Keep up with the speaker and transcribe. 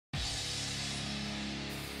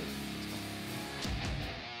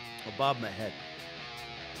bobbing my head.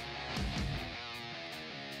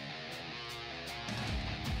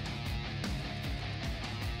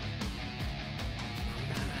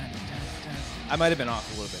 I might have been off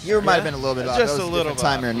a little bit. You might have been a little bit off. Just That was a little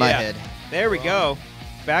timer off. in my head. There we go.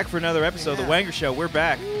 Back for another episode of The Wanger Show. We're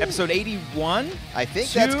back. Episode 81? I think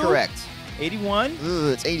that's correct. 81? Ooh,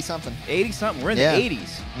 it's 80-something. 80-something. We're in the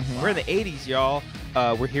 80s. We're in the 80s, y'all.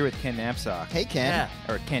 We're here with Ken Knapsack. Hey, Ken.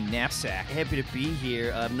 Yeah. Or Ken Knapsack. Happy to be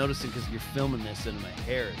here. I'm noticing because you're filming this and my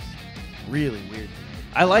hair is really weird.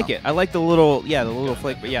 I like it. I like the little, the little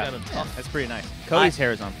flake, but yeah, got a tough- that's pretty nice. Cody's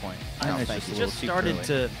hair is on point. I It's thank just you. a little Just too started curly.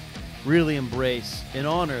 to really embrace, in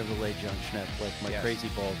honor of the late John Schnepp, like my Yes. crazy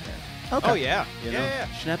bald hair. Okay. Oh, yeah. You know, Yeah.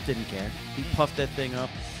 Schnepp didn't care. He puffed that thing up.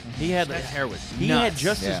 He had That hair was he had nuts.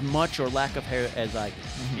 just Yeah. as much or lack of hair as I did,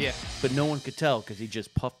 Yeah. but no one could tell because he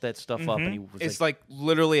just puffed that stuff up and he was It's like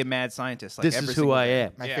literally a mad scientist. Like "This every is who single I day.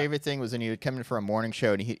 am." My Yeah. favorite thing was when he would come in for a morning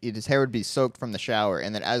show and his hair would be soaked from the shower,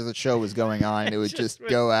 and then as the show was going on, it would just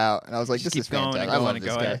go out, and I was like, Just "This is keep going fantastic! and I going love and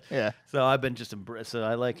this going. guy." Yeah. So I've been just so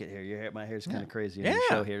I like it here. Your hair, my hair's kind of crazy on the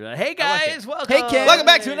Yeah. show here. Hey I like guys, it. welcome. Hey, Ken. Welcome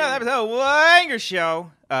back to another episode of Wanger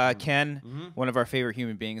Show. Ken, one of our favorite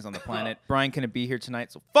human beings on the planet. Brian couldn't be here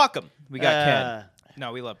tonight, so fuck him. We got Ken.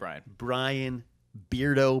 No, we love Brian. Brian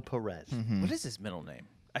Beardo Perez. What is his middle name?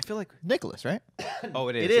 I feel like. Nicholas, right? Oh,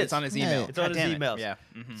 it is. It is. It's on his Yeah, email. yeah. It's on God his damn it. emails. Yeah.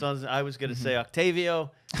 So I was going to say Octavio.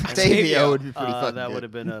 Octavio would be pretty fucking That good. would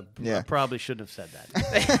have been a. Yeah. I probably shouldn't have said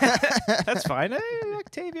that. That's fine. Hey,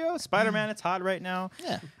 Octavio, Spider-Man, it's hot right now.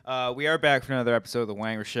 Yeah. We are back for another episode of The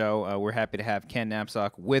Wanger Show. We're happy to have Ken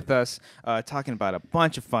Knapsack with us, talking about a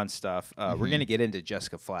bunch of fun stuff. We're going to get into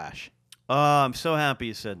Jessica Flash. Oh, I'm so happy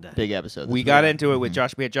you said that. Big episode. We got into it with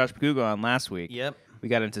Josh. We had Josh Paguga on last week. Yep. We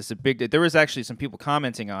got into some big. There was actually some people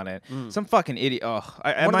commenting on it. Some fucking idiot. Oh,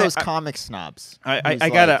 one of those comic snobs. I who's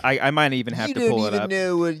gotta. like, I might even have you to didn't pull it even up.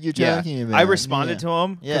 know what you're Yeah. talking about. I responded to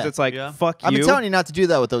him because Yeah. it's like, Yeah. fuck you. I've been telling you not to do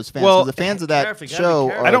that with those fans. Well, 'cause the fans of that careful, you gotta be show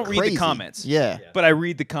careful. are I don't read the crazy. comments. Yeah. But I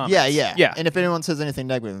read the comments. Yeah. And if anyone says anything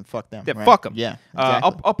negative, then fuck them. Yeah, right? fuck them. Yeah.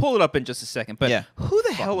 Exactly. I'll pull it up in just a second. But Yeah. who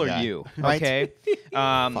the hell are guy. you? Right? Okay.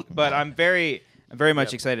 But I'm very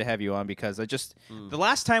much excited to have you on because I just the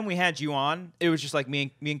last time we had you on, it was just like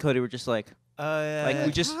me and Cody were just like we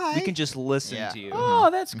can just listen Yeah. to you. Oh,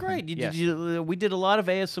 that's great. Yes. We did a lot of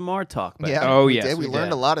ASMR talk. Back Yeah. Oh, we yes, did. We we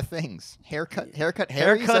learned did. a lot of things. Haircut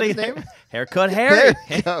Harry. Is that his name? Haircut Harry.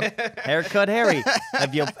 There you go. Haircut Harry.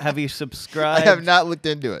 Have you I subscribed have not looked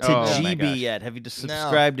into it. to Oh, my GB gosh. yet? Have you just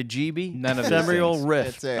subscribed to GB? None of those Ephemeral things.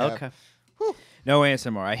 Rift. It's a, Okay. No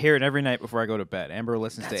ASMR. I hear it every night before I go to bed. Amber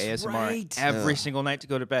listens to That's ASMR right. every Ugh. single night to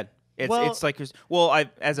go to bed. It's Well- it's like I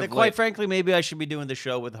as of Quite late, frankly, maybe I should be doing the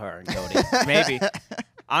show with her and Cody. maybe.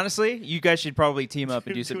 Honestly, you guys should probably team up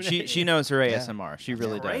and do some. Do She knows her ASMR. She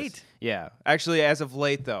really does. Great. Yeah. Actually, as of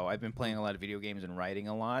late though, I've been playing a lot of video games and writing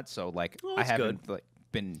a lot. So like, Oh, I that's haven't like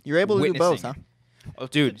been. You're able to do both, witnessing- huh? Oh,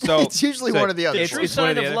 dude. So It's usually one or the other. The It's- true it's one or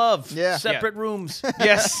sign the of other. love. Yeah. Separate rooms.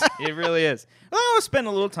 Yes, it really is. Oh, we'll spend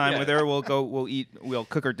a little time Yeah. with her. We'll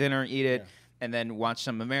cook her dinner, eat it, and then watch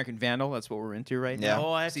some American Vandal. That's what we're into right Yeah. now.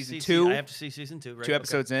 Oh, I have Season to see 2. I have to see season 2. Right? 2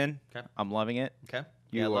 episodes in. Okay. I'm loving it. Okay.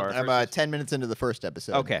 You I love are- the I'm first 10 minutes into the first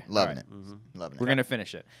episode. Okay, Loving all it. Loving it. We're gonna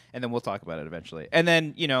finish it, and then we'll talk about it eventually. And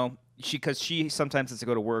then she sometimes has to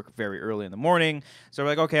go to work very early in the morning, so we're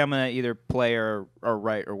like, okay, I'm gonna either play or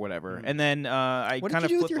write or whatever. And then I What kind did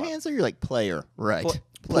of you do with your hands? Or you're like player, right?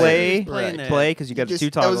 Play, Playing right. it. play, because you got Just-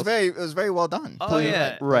 two That toggles. it was very well done. Oh, Play,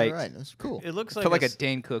 yeah. Right. Right. It was cool. It looks I like feel like a s-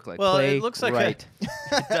 Dane Cook, like Well, play, it looks like right.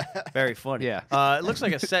 very funny. Yeah. It looks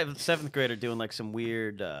like a seventh grader doing like some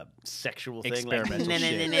weird sexual thing. Experimental like,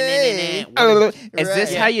 shit. Hey. Is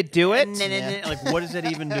this Right. how you do it? Yeah. Like, what does that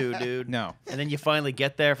even do, dude? No. And then you finally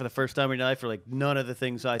get there for the first time in your life for like none of the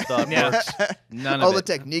things I thought Yeah. works. None All of the it.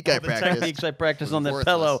 technique I The practiced. techniques I practiced on that worthless.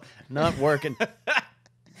 pillow not working.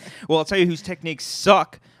 Well, I'll tell you whose techniques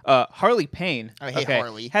suck. Harley Payne I hate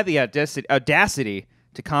Harley. had the audacity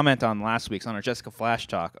to comment on last week's on our Jessica Flash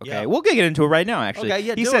talk. Okay, Yeah. we'll get into it right now. Actually, Okay,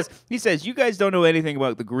 yeah, he do says it. he says you guys don't know anything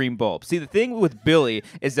about the green bulb. See, the thing with Billy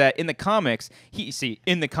is that in the comics,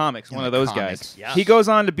 one of those comics. guys, Yes. he goes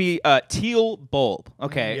on to be teal bulb.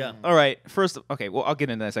 Okay, Yeah. all right. First, okay, well, I'll get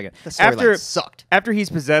into that in a second. The storyline sucked. After he's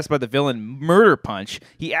possessed by the villain Murder Punch,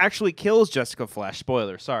 he actually kills Jessica Flash.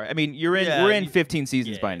 Spoiler, sorry. I mean, we're in 15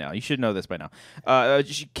 seasons by now. You should know this by now.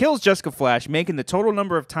 She kills Jessica Flash, making the total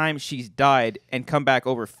number of times she's died and come back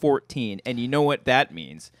over 14. And you know what that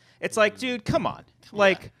means? It's like, dude, come on.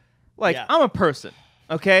 Yeah. I'm a person,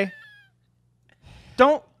 okay?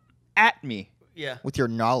 Don't at me Yeah. with your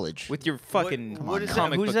knowledge. With your fucking what is that?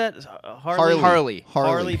 comic Who's book. that? Harley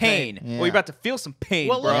Harley Payne. Yeah. Well, you're about to feel some pain,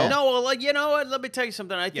 Well, bro. you know what? Let me tell you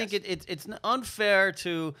something. I think it's unfair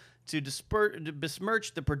to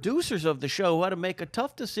besmirch the producers of the show who had to make a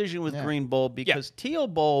tough decision with Green Bulb because Teal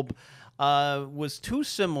Bulb was too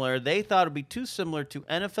similar. They thought it'd be too similar to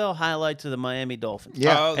NFL highlights of the Miami Dolphins.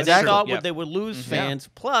 Yeah, and they thought they would lose fans.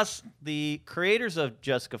 Plus, the creators of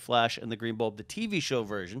Jessica Flash and the Green Bulb, the TV show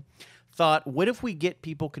version, thought, what if we get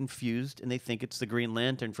people confused and they think it's the Green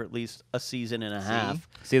Lantern for at least a season and a half?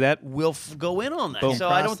 See that? We'll go in on that. Boom. So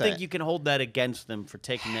I don't Cross think that. you can hold that against them for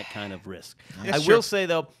taking that kind of risk. Yes, I will say,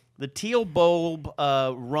 though, the Teal Bulb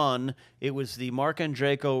run, it was the Mark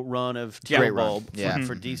Andreyko run of Teal Great run. Bulb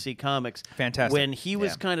for DC Comics. Fantastic. When he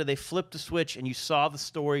was they flipped the switch and you saw the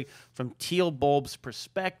story from Teal Bulb's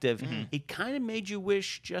perspective, it kind of made you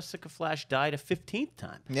wish Jessica Flash died a 15th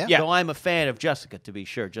time. Yeah. Though I'm a fan of Jessica, to be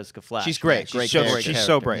sure, Jessica Flash. She's great. Great She's character.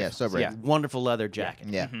 so brave. Yeah, so brave. Yeah. Wonderful leather jacket.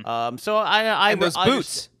 Yeah. So I And those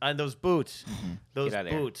boots. And those boots. Those Get outta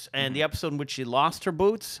here. boots. And the episode in which she lost her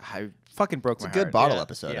boots. I fucking broke my It's a good heart. bottle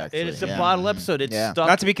episode, Yeah, actually. it is a bottle episode. It's stuck.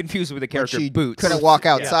 Not to be confused with the When character she Boots. couldn't walk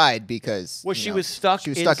outside because Well, she was stuck. She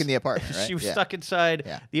was stuck in the apartment, right? She was stuck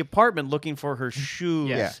inside the apartment looking for her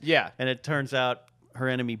shoes. Yeah. And it turns out her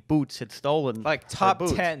enemy Boots had stolen Like her top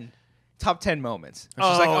boots. 10 moments. She's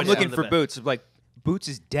like, I'm it's looking one of for the Boots. I'm like, Boots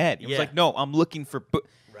is dead. It was Yeah. like, no, I'm looking for Boots.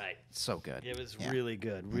 Right. So good. It was really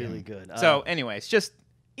good. Really good. So, anyways, just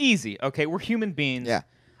easy. Okay, we're human beings. Yeah.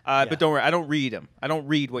 But don't worry, I don't read them. I don't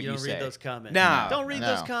read what you you don't say. read those comments. No. Don't read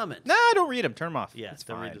No. those comments. No, I don't read them. Turn them off. Yeah, it's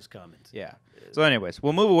don't fine. read those comments. Yeah. So, anyways,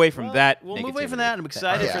 we'll move away from that. We'll move away from that. I'm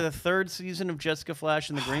excited Yeah. for the third season of Jessica Flash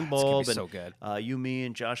and the Green It's gonna Bulb. be and so good. You, me,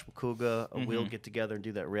 and Josh Wakuga, we'll get together and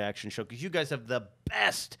do that reaction show because you guys have the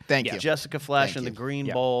best Thank you. Jessica Flash Thank and the you.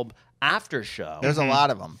 Green Bulb after show. There's a lot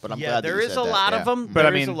of them, but I'm glad that there you is said a that. lot Yeah. of them. But There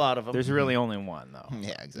I mean, is a lot of them. there's really only one, though. Yeah,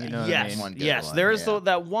 exactly. know what I Yes, mean? One good yes. one, There is yeah.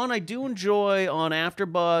 that one I do enjoy on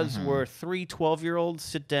AfterBuzz where three 12-year-olds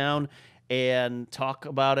sit down and talk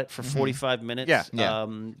about it for 45 minutes. Yeah. Yeah.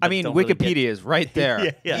 I I mean, Wikipedia is right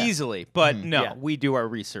there Yeah. easily. But no, Yeah. we do our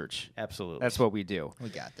research. Absolutely. That's what we do. We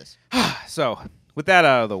got this. So, with that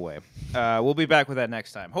out of the way, we'll be back with that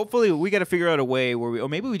next time. Hopefully, we got to figure out a way where or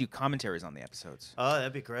maybe we do commentaries on the episodes. Oh,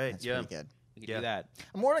 that'd be great. That's yeah. pretty good. We can do that.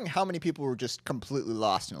 I'm wondering how many people were just completely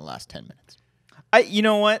lost in the last 10 minutes. You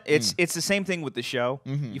know what? It's the same thing with the show.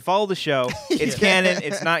 You follow the show. It's canon.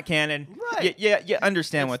 It's not canon. Right. You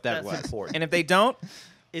understand what that that's was. important. And if they don't,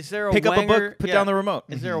 Is there a pick up a Wanger, book, put down the remote.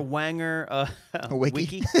 Is there a Wanger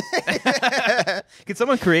wiki? Could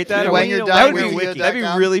someone create that? Yeah, Or Wanger that would dot be wiki. that'd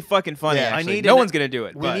be really fucking funny. Yeah. Actually, no one's gonna do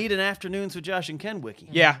it. We but- need an Afternoons with Josh and Ken wiki.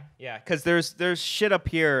 Yeah, because there's shit up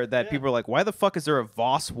here that people are like, why the fuck is there a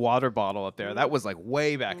Voss water bottle up there? That was like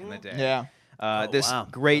way back in the day. Yeah. This wow.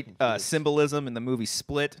 great symbolism in the movie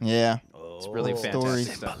Split. Yeah. It's really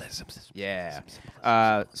fantastic Stories. stuff. Yeah.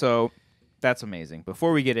 So that's amazing.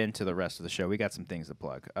 Before we get into the rest of the show, we got some things to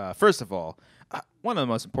plug. First of all, one of the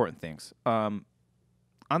most important things on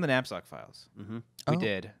the Knapsack Files, we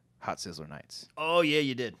did Hot Sizzler Nights. Oh yeah,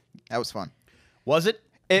 you did. That was fun. Was it?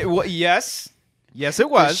 Yes, it The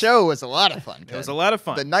was. show was a lot of fun. It was a lot of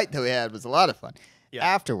fun. The night that we had was a lot of fun. Yeah.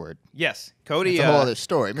 Afterward, Yes, Cody. it's a whole other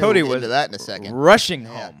story. Maybe Cody we'll get was into that in a second. rushing Yeah.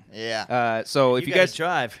 home. Yeah. So if you gotta guys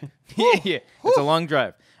drive. yeah, it's a long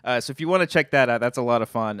drive. So if you want to check that out, that's a lot of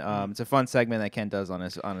fun. It's a fun segment that Ken does on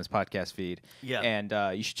his podcast feed. Yeah. And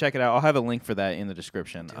you should check it out. I'll have a link for that in the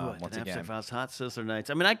description once Knapsack again. Files, Hot Sizzler Nights.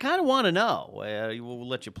 I mean, I kind of want to know. We'll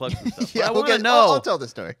let you plug some stuff. Yeah, I we'll want to get- know. I'll tell the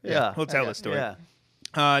story. Yeah. We'll tell the story. Yeah.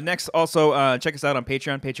 Next, also check us out on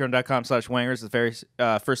Patreon, patreon.com/Wangers. The very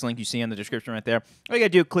first link you see in the description right there. All you gotta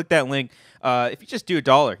do, click that link. If you just do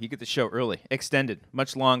 $1, you get the show early, extended,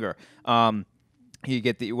 much longer. You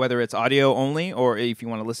get whether it's audio only or if you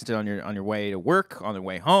want to listen to it on your way to work, on the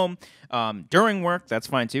way home, during work, that's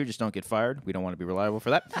fine too. Just don't get fired. We don't want to be reliable for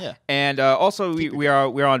that. Yeah. And also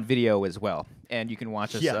we're on video as well, and you can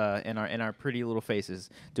watch us in our pretty little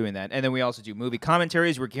faces doing that. And then we also do movie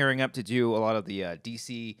commentaries. We're gearing up to do a lot of the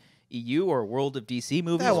DC EU or World of DC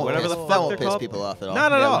movies, That won't whatever piss, the that fuck won't they're piss called. people off at all.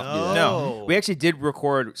 Not at Yeah, all. we can do that. No, we actually did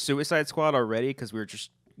record Suicide Squad already because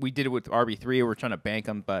we did it with RB3. We were trying to bank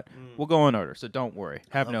them, but we'll go in order, so don't worry.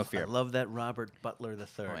 Have no fear. I love that Robert Butler III.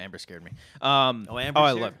 Oh, Amber scared me. Amber I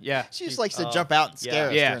scared love. Yeah, She just likes to jump out and scare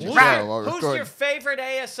us Yeah. during the Who's show while we're Who's recording. your favorite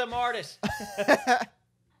ASM artist?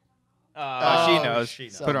 she knows. she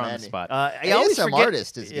knows. Put her on the many. spot. I always ASM forget.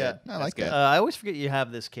 artist is good. I like good. that. I always forget you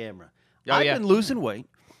have this camera. Oh, I've yeah. been losing weight.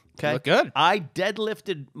 Okay. look good. I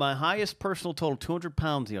deadlifted my highest personal total, 200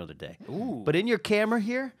 pounds the other day. Ooh. But in your camera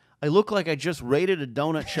here, I look like I just raided a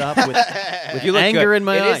donut shop with you look anger good. in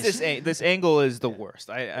my eyes. This angle is the worst.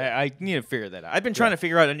 I need to figure that out. I've been trying to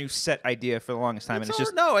figure out a new set idea for the longest time, and it's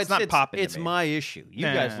just it's not popping. It's to me. my issue. You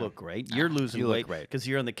guys look great. You're losing weight because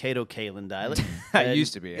you're on the keto Kalen diet. I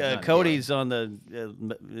used to be. Cody's on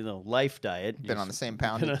the life diet. Been on the same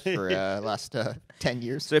poundage for last 10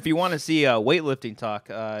 years. So if you want to see weightlifting talk,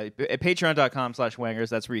 at patreon.com/wangers,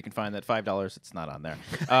 that's where you can find that $5. It's not on there.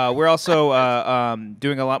 We're also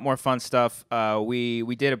doing a lot more fun stuff.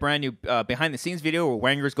 We did a brand new behind the scenes video where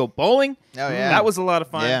Wangers go bowling. Oh yeah, that was a lot of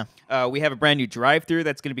fun. Yeah. We have a brand new drive-through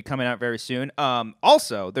that's going to be coming out very soon.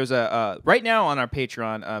 Also, there's a right now on our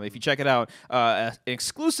Patreon, if you check it out, an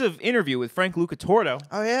exclusive interview with Frank Lucatordo.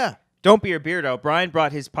 Oh yeah. Don't Be a Beardo. Brian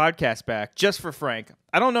brought his podcast back just for Frank.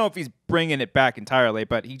 I don't know if he's bringing it back entirely,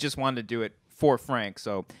 but he just wanted to do it for Frank.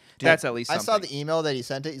 So that's at least something. I saw the email that he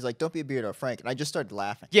sent it. He's like, "Don't be a beardo, Frank," and I just started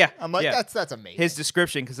laughing. Yeah, I'm like, "That's amazing." His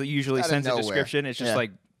description, because he usually sends a description. It's just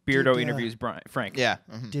like Beardo interviews Frank. Yeah.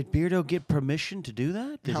 Did Beardo get permission to do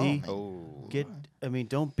that? Did he get? I mean,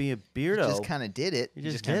 don't be a Beardo. He just kind of did it. He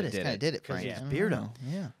just did it. Kind of did it, Frank. He's Beardo.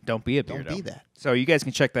 Yeah. Don't be a Beardo. Don't be that. So you guys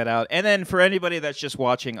can check that out. And then for anybody that's just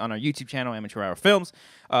watching on our YouTube channel, Amateur Hour Films,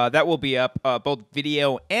 that will be up both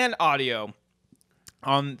video and audio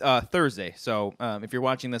on Thursday. So if you're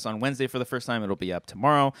watching this on Wednesday for the first time, it'll be up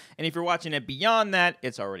tomorrow. And if you're watching it beyond that,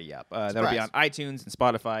 it's already up. That'll be on iTunes and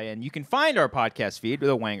Spotify. And you can find our podcast feed,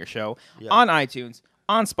 The Wanger Show, on iTunes,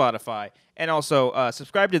 on Spotify, and also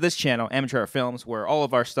subscribe to this channel, Amateur Hour Films, where all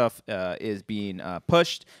of our stuff is being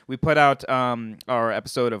pushed. We put out our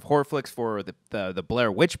episode of horror flicks for the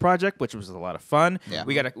Blair Witch Project, which was a lot of fun. Yeah.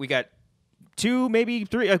 We got 2, maybe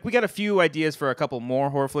 3. We got a few ideas for a couple more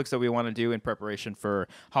horror flicks that we want to do in preparation for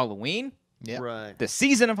Halloween. Yeah. Right. The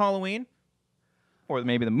season of Halloween, or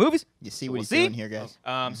maybe the movies. You see what he's doing here, guys.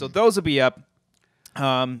 So those will be up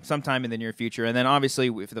sometime in the near future. And then obviously,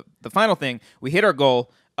 the final thing, we hit our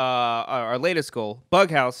goal. Our latest goal, Bug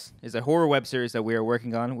House, is a horror web series that we are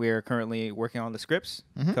working on. We are currently working on the scripts.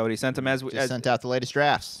 Cody sent them as sent out the latest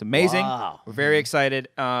drafts. It's amazing. Wow. We're very excited.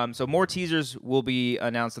 So more teasers will be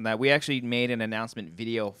announced on that. We actually made an announcement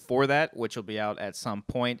video for that, which will be out at some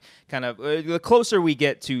point. Kind of the closer we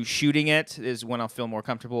get to shooting it is when I'll feel more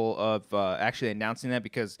comfortable of actually announcing that,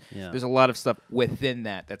 because there's a lot of stuff within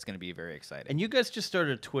that's going to be very exciting. And you guys just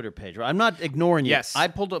started a Twitter page, right? I'm not ignoring you. Yes. I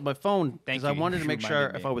pulled up my phone because I wanted to make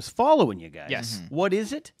sure if I was following you guys. Yes. What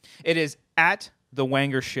is it? It is at The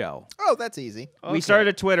Wanger Show. Oh, that's easy. We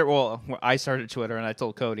started Twitter. Well, I started Twitter, and I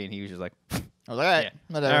told Cody, and he was just like, I was like, all right,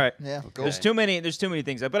 whatever. all right. Yeah, cool. There's too many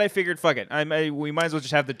things. But I figured, fuck it. We might as well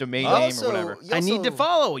just have the domain name or whatever. I need to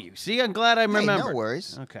follow you. See, I'm glad I remembered. No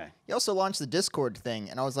worries. Okay. You also launched the Discord thing,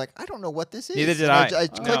 and I was like, I don't know what this is. Neither did and I. I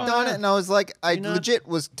clicked on it, and I was like, I legit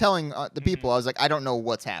was telling the people, I was like, I don't know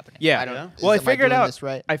what's happening. Yeah. I don't, Well, I am figured doing out. This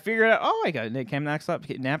right? I figured out. Oh, I got it. Cam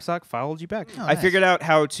Knapsack followed you back. Oh, I nice. figured out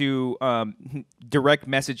how to direct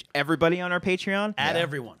message everybody on our Patreon. Add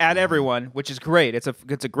everyone. Add everyone, which is great. It's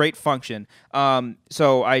a great function.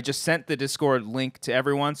 So I just sent the Discord link to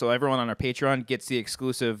everyone, so everyone on our Patreon gets the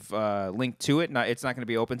exclusive link to it. It's not going to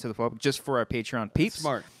be open to the public, just for our Patreon peeps.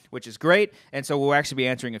 Smart. Which is great, and so we'll actually be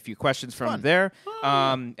answering a few questions from there.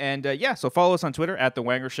 So follow us on Twitter at The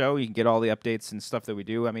Wanger Show. You can get all the updates and stuff that we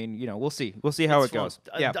do. I mean, we'll see how it goes.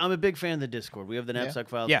 Yeah. I'm a big fan of the Discord. We have the Knapsack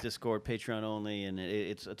Files Discord, Patreon only, and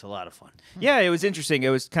it's a lot of fun. Yeah, it was interesting. It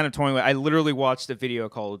was kind of toying with. I literally watched a video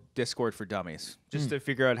called Discord for Dummies just to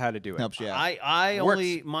figure out how to do it. Helps you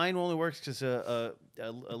out. Mine only works because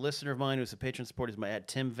a listener of mine who's a patron supporter is my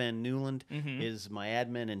Tim Van Newland is my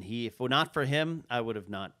admin, and if not for him, I would have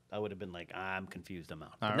been like, I'm confused, I'm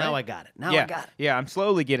out. But now I got it. I got it. Yeah, I'm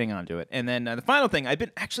slowly getting onto it. And then the final thing, I've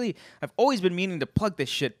always been meaning to plug this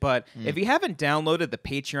shit, but if you haven't downloaded the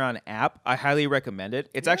Patreon app, I highly recommend it.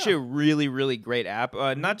 It's actually a really, really great app.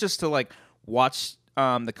 Not just to watch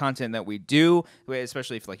the content that we do,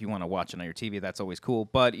 especially if you want to watch it on your TV, that's always cool.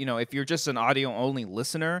 But if you're just an audio only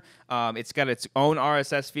listener, it's got its own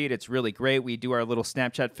RSS feed. It's really great. We do our little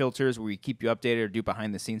Snapchat filters where we keep you updated or do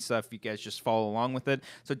behind the scenes stuff. You guys just follow along with it.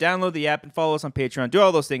 So download the app and follow us on Patreon. Do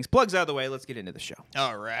all those things. Plugs out of the way. Let's get into the show.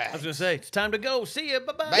 All right. I was gonna say it's time to go. See ya.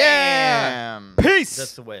 Bye bye. Bam. Peace.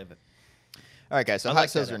 That's the way of it. All right, guys. So Hot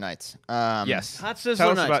Sizzler Nights. Yes. Hot Tell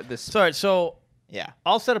Sizzler us Nights. about this. Sorry, so Yeah.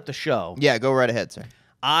 I'll set up the show. Yeah. Go right ahead, sir.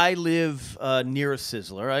 I live near a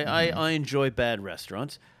Sizzler. I enjoy bad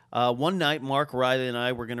restaurants. One night, Mark Riley and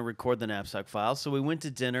I were going to record the Knapsack Files, so we went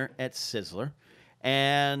to dinner at Sizzler,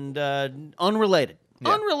 and unrelated.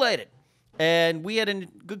 And we had a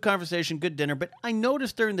good conversation, good dinner, but I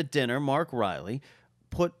noticed during the dinner, Mark Riley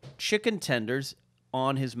put chicken tenders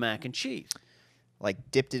on his mac and cheese.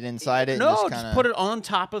 like dipped it inside it? No, and just put it on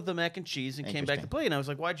top of the mac and cheese and came back to play. And I was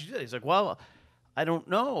like, "Why'd you do that?" He's like, "Well, I don't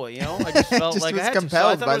know. I just felt just like was I had to."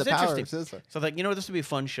 compelled So I by thought the it was power of interesting. Sizzler. So I was like, this would be a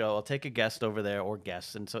fun show. I'll take a guest over there or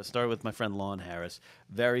guests. And so it started with my friend Lon Harris.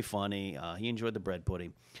 Very funny. He enjoyed the bread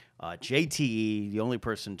pudding. JTE, the only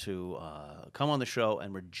person to come on the show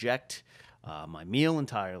and reject my meal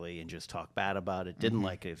entirely and just talk bad about it. Didn't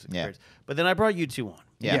like it. But then I brought you two on.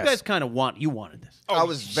 Yeah. You guys kind of wanted this. I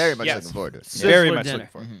was very much looking forward to it. Sizzler Very much dinner.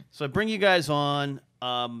 looking forward. So I bring you guys on.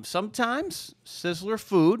 Sometimes Sizzler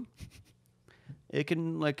food. It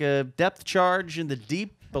can, like a depth charge in the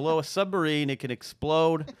deep below a submarine, it can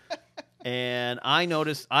explode. And I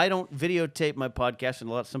noticed I don't videotape my podcast,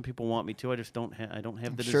 and some people want me to. I just don't. I don't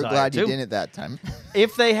have the desire. Sure, glad to. you didn't that time.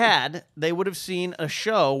 If they had, they would have seen a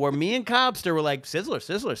show where me and Cobster were like Sizzler,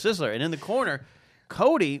 Sizzler, Sizzler, and in the corner,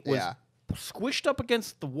 Cody was squished up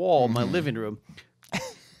against the wall of my living room,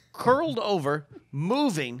 curled over,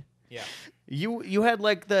 moving. Yeah. You had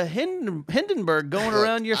like the Hindenburg going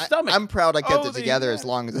around your stomach. I'm proud I kept it together as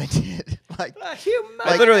long as I did.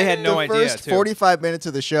 I literally had no idea. The first 45 minutes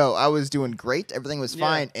of the show, I was doing great. Everything was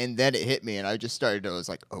fine. And then it hit me, and I just started, I was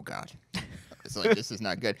like, oh, God. It's like, this is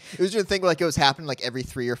not good. It was just a thing like it was happening like every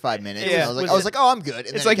 3 or 5 minutes. Yeah. I was like, oh, I'm good.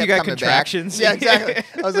 And it's then like it you kept got coming contractions. Back. Yeah,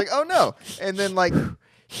 exactly. I was like, oh, no. And then like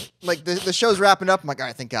the show's wrapping up. I'm like, all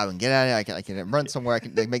right, thank God we can get out of here. I can run somewhere. I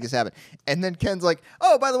can make this happen. And then Ken's like,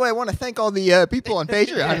 oh, by the way, I want to thank all the people on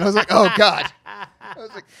Patreon. And I was like, oh, God. I was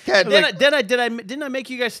like, Ken. Didn't I make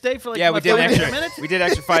you guys stay for like we did 30 minutes? We did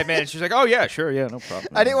extra 5 minutes. She's like, oh, yeah, sure, yeah, no problem.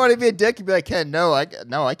 I didn't want to be a dick and be like, Ken, no,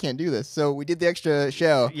 I can't do this. So we did the extra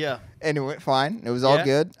show. Yeah. And it went fine. It was all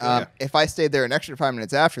good. If I stayed there an extra 5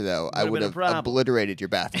 minutes after, though, I would have obliterated your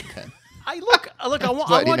bathroom, Ken.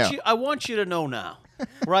 I want you to know now,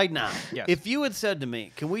 right now. Yes. If you had said to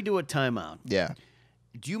me, "Can we do a timeout?" Yeah.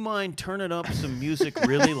 Do you mind turning up some music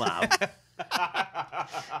really loud?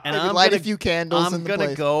 And I'm light gonna, a few candles. I'm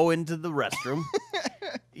gonna go into the restroom.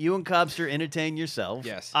 You and Cobster entertain yourself.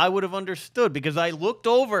 Yes. I would have understood because I looked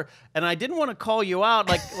over and I didn't want to call you out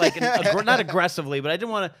not aggressively, but I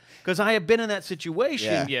didn't want to because I have been in that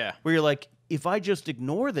situation where you're like, if I just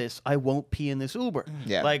ignore this, I won't pee in this Uber.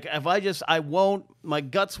 Yeah. Like if my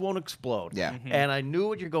guts won't explode. Yeah. And I knew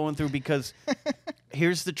what you're going through because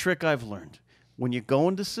here's the trick I've learned: when you go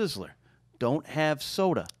into Sizzler, don't have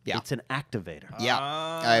soda. Yeah. It's an activator. Yeah.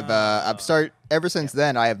 I've started ever since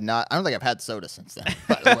then. I don't think I've had soda since then,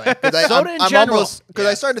 by the way. Soda in general. Because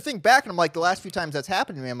I started to think back, and I'm like, the last few times that's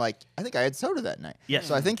happened to me, I'm like, I think I had soda that night. Yes.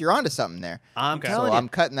 So I think you're onto something there. I'm telling you. I'm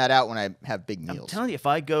cutting that out when I have big meals. I'm telling you, if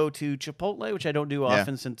I go to Chipotle, which I don't do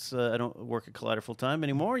often since I don't work at Collider full time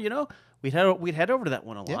anymore, we'd head over to that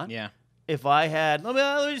one a lot. Yeah. If I had, let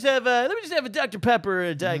me just have a Dr. Pepper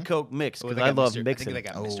and a Diet Coke mix because I love mixing. I think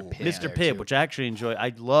they got Mr. Pibb. Mr. there, Pibb, too. which I actually enjoy.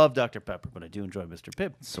 I love Dr. Pepper, but I do enjoy Mr.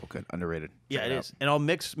 Pibb. So good, underrated. Yeah, it is. And I'll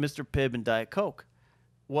mix Mr. Pibb and Diet Coke.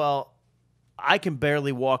 Well, I can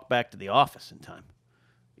barely walk back to the office in time.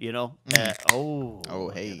 Hey. Look at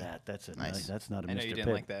that. That's a nice. That's not a Mr. I know you didn't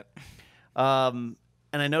Pibb. like that. And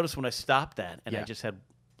I noticed when I stopped that, and I just had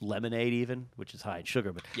lemonade even, which is high in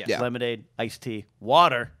sugar, but lemonade, iced tea,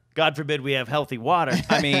 water. God forbid we have healthy water.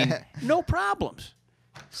 I mean, no problems.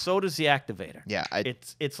 So does the activator. Yeah,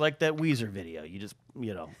 it's like that Weezer video. You just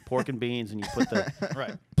pork and beans, and you put the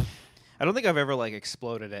right. I don't think I've ever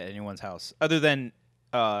exploded at anyone's house other than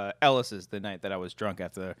Ellis's the night that I was drunk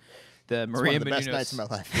after the Maria Menounos. Best nights of my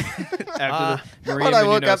life. After the Maria when I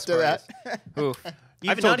woke Menounos up to surprise. that. Oof.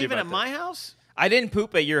 not even at my house. I didn't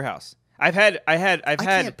poop at your house. I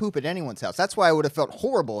can't poop at anyone's house. That's why I would have felt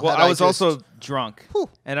horrible. Well, I was also drunk, Whew.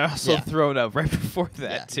 and I also thrown up right before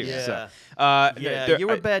that too. Yeah. So, You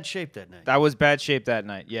were bad shape that night. I was bad shape that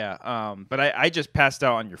night. Yeah. But I just passed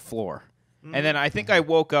out on your floor, and then I think I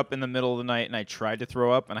woke up in the middle of the night and I tried to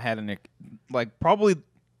throw up, and I had probably,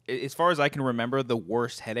 as far as I can remember, the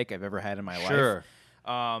worst headache I've ever had in my life. Sure.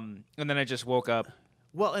 And then I just woke up.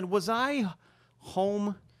 Well, and was I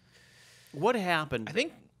home? What happened?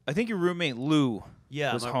 I think your roommate Lou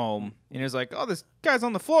was my- home, and he was like, "Oh, this guy's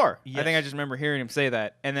on the floor." Yes. I think I just remember hearing him say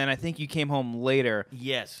that, and then I think you came home later.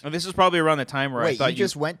 Yes. And this was probably around the time where I Wait, thought you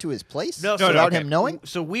just went to his place No, without okay. him knowing?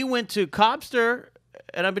 So we went to Cobster,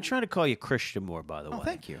 and I've been trying to call you Christian more, by the way.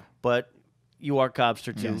 thank you. But you are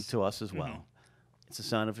Cobster Yes. to us as well. It's a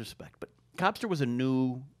sign of respect. But Cobster was a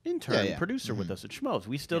new intern producer with us at Schmoes.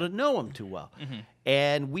 We still didn't know him too well.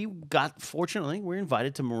 And fortunately, we were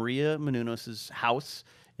invited to Maria Menounos' house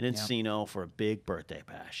in Encino for a big birthday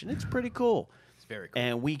bash. And it's pretty cool. It's very cool.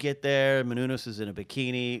 And we get there. Menounos is in a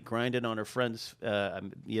bikini, grinding on her friends.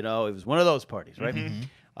 It was one of those parties, right?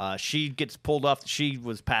 She gets pulled off. She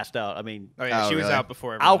was passed out. I mean, She was out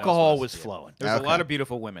before everyone alcohol else was flowing. There was a lot of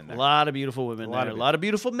beautiful women there. A lot of beautiful women there. A lot of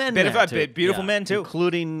beautiful men there, too. Beautiful men, too.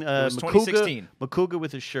 Including was 2016. Makuga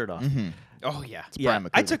with his shirt off. Oh, yeah.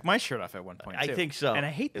 I took my shirt off at one point, too. I think so. And I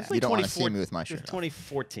hate that. You don't want to see me with my shirt off.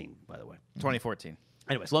 2014, by the way. 2014.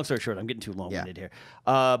 Anyways, long story short, I'm getting too long-winded here.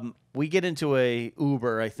 We get into a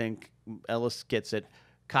Uber, I think. Ellis gets it.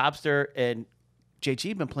 Cobster and JG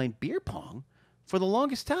have been playing beer pong for the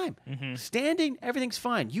longest time. Standing, everything's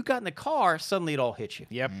fine. You got in the car, suddenly it all hit you.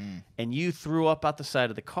 Yep. And you threw up out the side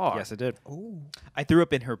of the car. Yes, I did. Ooh. I threw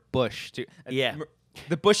up in her bush, too. Yeah.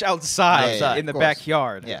 The bush outside in the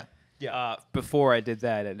backyard. Yeah. Before I did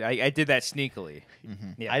that, and I did that sneakily.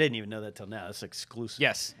 Yeah. I didn't even know that till now. That's exclusive.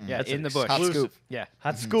 Yes. Yeah, That's in the bush. Hot scoop. Yeah.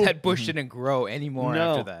 Hot scoop. That bush didn't grow anymore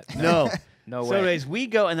after that. No. No way. So anyways, we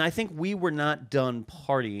go, and I think we were not done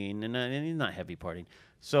partying, and not heavy partying.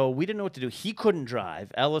 So we didn't know what to do. He couldn't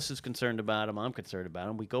drive. Ellis is concerned about him. I'm concerned about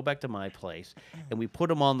him. We go back to my place, and we put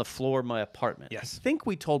him on the floor of my apartment. Yes. I think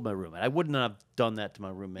we told my roommate. I wouldn't have done that to my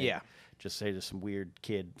roommate. Yeah. Just say there's some weird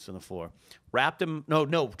kids on the floor. Wrapped him. No,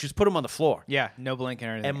 just put him on the floor. Yeah, no blanket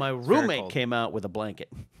or anything. And my It's very roommate cold. came out with a blanket.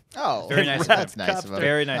 Oh, Very nice of That's him. nice of him.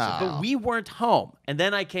 Very nice of him. But we weren't home. And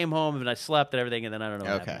then I came home, and I slept and everything, and then I don't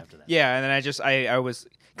know what happened after that. Yeah, and then I was,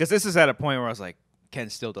 because this is at a point where I was like, Ken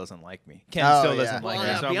still doesn't like me. Ken Oh, still yeah. doesn't like Well,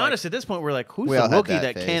 me. to So be I'm honest, at this point, we're like, who's We the all had rookie that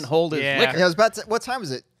that phase. can't hold his Yeah. liquor? Yeah, I was about to. What time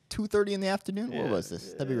is it? 2:30 in the afternoon. What was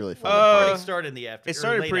this? That'd be really fun. Party started in the afternoon. It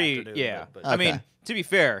started late pretty, afternoon, yeah. but- I mean, Okay. to be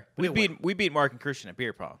fair, We we beat Mark and Christian at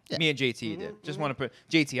beer pong. Yeah. Me and JT did. Just want to put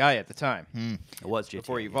JTI at the time it was JT.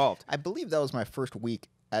 before he evolved. I believe that was my first week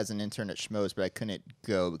as an intern at Schmoes, but I couldn't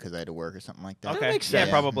go because I had to work or something like that. Okay, makes yeah,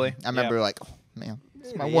 sense. probably. I remember like, oh man,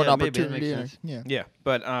 it's my Yeah, one maybe that opportunity. makes sense. Yeah. Yeah,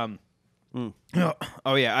 but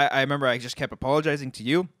oh yeah, I remember I just kept apologizing to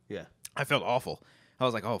you. Yeah. I felt awful. I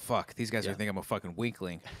was like, oh fuck, these guys are thinking I'm a fucking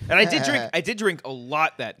weakling. And I did drink. I did drink a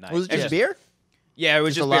lot that night. Was it just beer? Yeah, it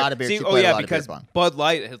was Just just a lot of beer. See, She oh played a yeah, lot of beer because pong. Bud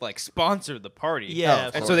Light had like sponsored the party. Yeah,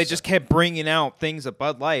 of and so they course. just kept bringing out things of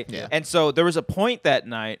Bud Light. Yeah. And so there was a point that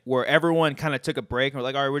night where everyone kind of took a break and were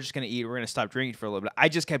like, all right, we're just gonna eat. We're gonna stop drinking for a little bit. I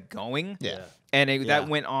just kept going. Yeah. And Yeah. that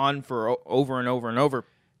went on for over and over and over.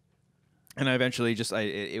 And I eventually just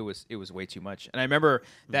it was way too much. And I remember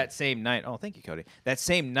that same night. Oh, thank you, Cody. That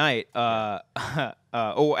same night.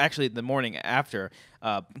 Actually, the morning after.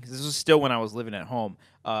 Because this was still when I was living at home.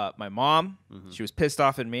 My mom, she was pissed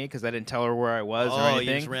off at me because I didn't tell her where I was or anything.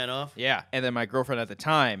 You just ran off? Yeah, and then my girlfriend at the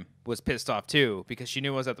time was pissed off too because she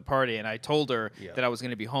knew I was at the party, and I told her that I was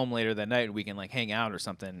going to be home later that night and we can like hang out or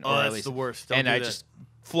something. Oh, or at that's least, the worst. Don't and do I that. just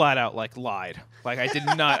flat out like lied. Like I did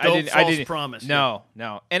not. Don't I false didn't promise. No.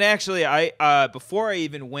 And actually, I before I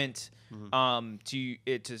even went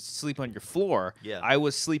to sleep on your floor, I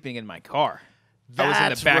was sleeping in my car. I was in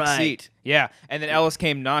That's the back right. seat. Yeah, and then Ellis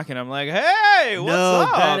came knocking. I'm like, "Hey, what's No,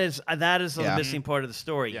 up?" that is the Yeah. missing part of the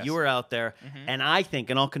story. Yes. You were out there, and I think,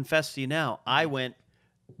 and I'll confess to you now, I went,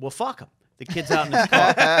 well, fuck him. The kid's out in his car.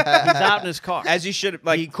 He's out in his car. As you should.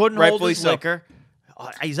 Like he couldn't hold rightfully his so. liquor.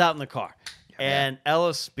 He's out in the car. And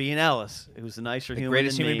Ellis, being Ellis, who's the nicer human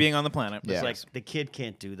Greatest than human me, being on the planet. Yeah. was like, the kid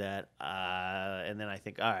can't do that. And then I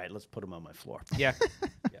think, all right, let's put him on my floor. Yeah.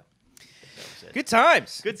 Yeah. That was it. Good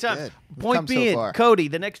times. Good time. Good. We've Point come so being, far. Cody,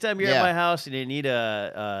 the next time you're at Yeah. my house and you need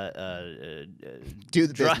Do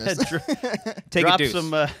the dro- business. Take drop a deuce.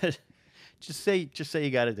 some. Just say you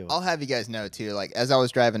got to do it. I'll have you guys know too. Like as I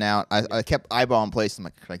was driving out, I kept eyeballing places. I'm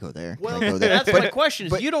like, can I go there? Can Well, I go there? that's But- my question.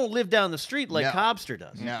 Is but- you don't live down the street like No. Cobster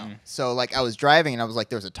does. No. So like I was driving and I was like,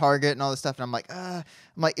 there was a Target and all this stuff, and I'm like,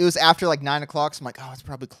 it was after like 9 o'clock. So I'm like, oh, it's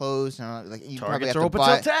probably closed. And I'm like, you probably Targets have are to open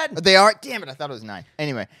buy. till 10. They are. Damn it! I thought it was 9.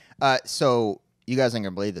 Anyway, so you guys aren't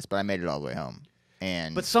gonna believe this, but I made it all the way home.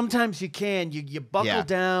 And But sometimes you can. You buckle Yeah.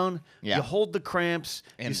 down. Yeah. You hold the cramps.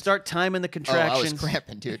 You And- start timing the I contractions. was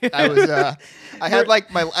cramping, dude. I was I had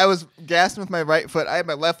like I was gassing with my right foot. I had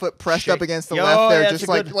my left foot pressed up Shake. against the Yo, left there, that's just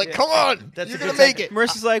a like good- like yeah. come on, That's you're a gonna good make tech- it.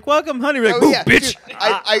 Marissa's like, welcome, honey. We're like, Oh, "Ooh, yeah, bitch. dude.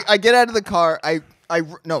 I get out of the car.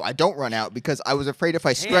 No, I don't run out because I was afraid if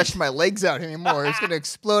I stretched my legs out anymore, it's gonna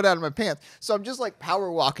explode out of my pants. So I'm just like power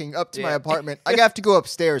walking up to my apartment. I have to go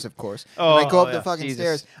upstairs, of course. When I go up the fucking Jesus.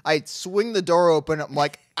 stairs, I swing the door open. I'm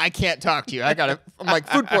like, I can't talk to you. I'm like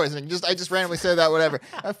food poisoning. I just randomly said that. Whatever.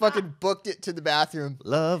 I fucking booked it to the bathroom.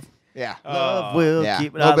 Love, Yeah. love will Yeah.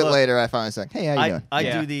 keep. A little bit later, I finally said, "Hey, how you doing?" I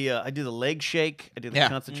Yeah. do the leg shake. I do the Yeah.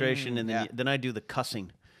 concentration, and then Yeah. then I do the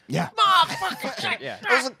cussing. Yeah. Motherfucker. Yeah.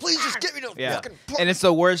 I was like, please just get me to fucking. And it's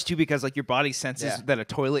the worst too because like your body senses that a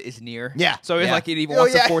toilet is near. Yeah. So it's Yeah. like it even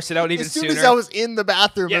wants to force it out even as soon sooner. as I was in the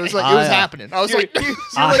bathroom, it was like it was happening. I was like,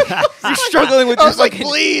 you're struggling with I this was like, fucking.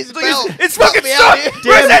 please, Bell, It's help fucking me out stuck.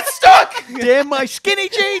 here. Where's that stuck? Damn my skinny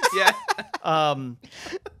jeans. Yeah.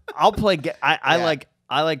 I'll play. I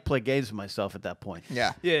like play games with myself at that point.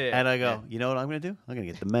 Yeah. Yeah. And I go, you know what I'm gonna do? I'm gonna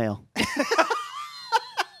get the mail.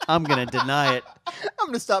 I'm gonna deny it. I'm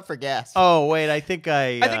gonna stop for gas. Oh wait, I think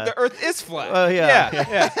the Earth is flat. Oh yeah.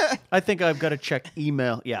 Yeah. I think I've got to check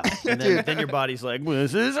email. Yeah, and then your body's like,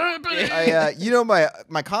 this is happening. You know my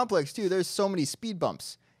complex too. There's so many speed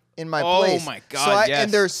bumps in my place. Oh my God, yes.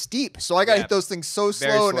 And they're steep, so I gotta hit those things so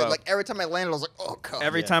Very slow, and slow. like every time I landed, I was like, oh god.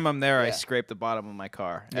 Every time I'm there, I scrape the bottom of my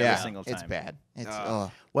car every single time. It's bad. It's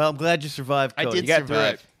Well, I'm glad you survived, Cody. did You got through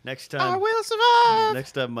survive. it. Next I time, will survive.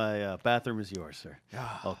 next time my bathroom is yours, sir.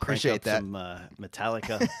 I'll crank Appreciate up that. some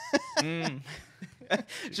Metallica.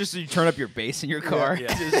 Just so you turn up your bass in your car,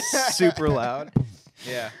 Yeah. just super loud.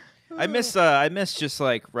 Yeah. I miss just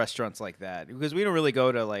like restaurants like that because we don't really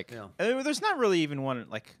go to like. Yeah. I mean, there's not really even one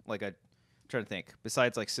like a. I'm trying to think.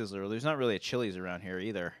 Besides like Sizzler, there's not really a Chili's around here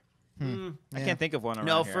either. I can't think of one around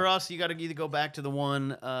No, here. for us, you got to either go back to the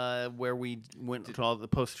one where we went to all the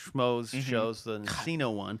post schmoes shows, the Casino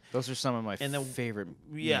one. Those are some of my And the- favorite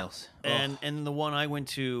Yeah, meals. and the one I went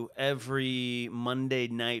to every Monday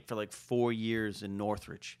night for like 4 years in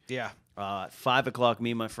Northridge. Yeah. 5 o'clock, me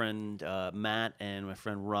and my friend Matt and my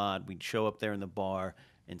friend Rod, we'd show up there in the bar,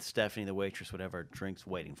 and Stephanie, the waitress, would have our drinks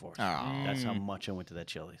waiting for us. That's how much I went to that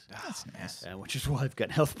Chili's. That's nice. Which is why I've got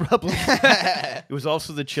health problems. It was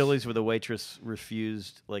also the Chili's where the waitress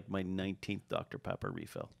refused like my 19th Dr. Pepper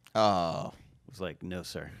refill. Oh, It was like, no,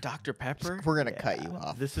 sir. Dr. Pepper. we're gonna cut you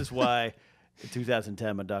off. This is why in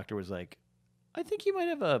 2010 my doctor was like, I think you might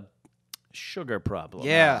have a sugar problem.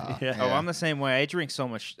 Yeah. Yeah. Oh, I'm the same way. I drink so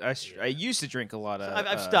much. I used to drink a lot of.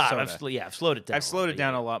 I've stopped. soda. I've slowed it down. I've slowed it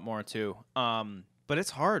down a lot more too. But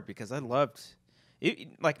it's hard because I loved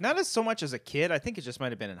it, like not as so much as a kid. I think it just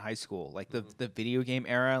might have been in high school, like the video game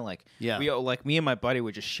era. Like like me and my buddy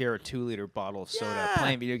would just share a 2-liter bottle of soda,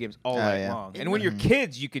 playing video games all night long. And when you're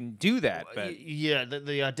kids, you can do that. But Yeah,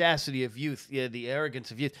 the audacity of youth, the arrogance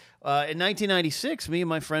of youth. In 1996, me and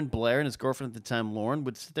my friend Blair and his girlfriend at the time, Lauren,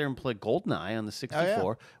 would sit there and play GoldenEye on the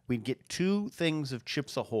 64. We'd get 2 things of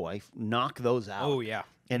Chips Ahoy, knock those out. oh yeah,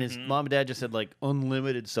 And his mom and dad just had like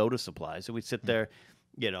unlimited soda supplies. So we'd sit there,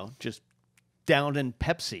 just down in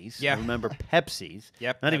Pepsis. Yeah. Remember Pepsis.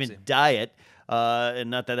 Yep, Not Pepsi. even diet. And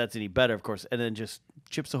not that that's any better, of course. And then just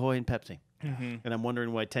Chips Ahoy and Pepsi. And I'm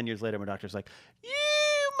wondering why 10 years later my doctor's like, you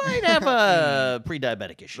might have a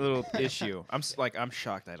pre-diabetic issue. little issue. I'm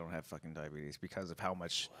shocked I don't have fucking diabetes because of how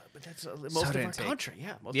much. But that's most Soda of our intake. country.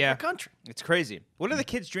 Yeah, most Yeah. of our country. It's crazy. What are the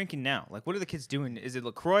kids drinking now? Like, what are the kids doing? Is it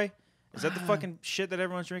LaCroix? Is that the fucking shit that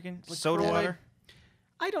everyone's drinking? Soda LaCroix. water?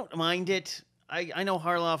 I don't mind it. I know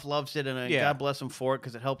Harloff loves it, and God bless him for it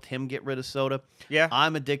because it helped him get rid of soda. Yeah.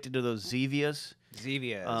 I'm addicted to those Zevias.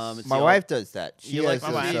 Zevias. It's My the wife does that. She You likes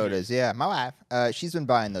like those my wife? sodas. Yeah, my wife. She's been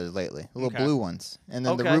buying those lately. The little Okay. blue ones, and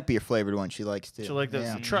then the Okay. root beer flavored one she likes too. So like those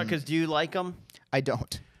Yeah. truckers, do you like them? I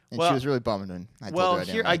don't. And Well- she was really bummed when I told Well, her I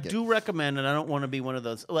didn't here like I it. do recommend, and I don't want to be one of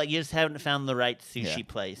those like you just haven't found the right sushi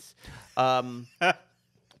place.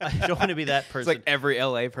 I don't want to be that It's person. like every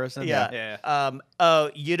LA person. Yeah. Oh,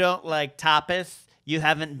 you don't like tapas? You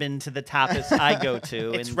haven't been to the tapas I go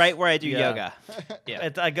to. It's and- right where I do yeah. yoga. Yeah.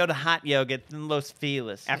 I go to hot yoga. It's in Los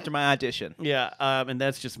Feliz. After my audition. Yeah, and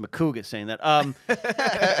that's just Makuga saying that.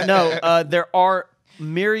 No, there are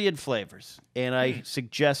myriad flavors, and I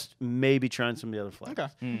suggest maybe trying some of the other flavors.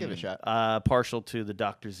 Okay, give it a shot. Partial to the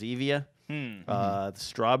Dr. Zevia, the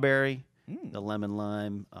strawberry, the lemon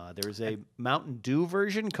lime. There is a Mountain Dew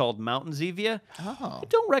version called Mountain Zevia. Oh. I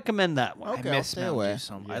don't recommend that one. Okay. I I'll miss stay Mountain away. Dew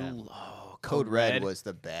so much. Yeah. Code Red was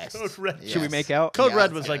the best. Code Red. Yes. Should we make out? Code Yeah.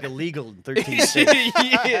 Red was like illegal in 13 states.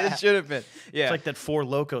 Yeah, it should have been. Yeah. It's like that Four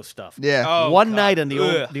Loko stuff. Yeah. Oh, One God. night in the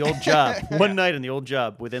Ugh. old job. One night in the old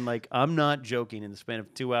job, within like I'm not joking, in the span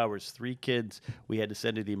of 2 hours, 3 kids we had to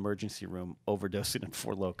send to the emergency room overdosing on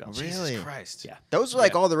Four Loko. Really? Jesus Christ. Yeah. Those were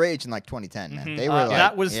like all the rage in like 2010, man. They were like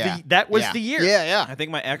that was yeah. the year. Yeah, yeah. I think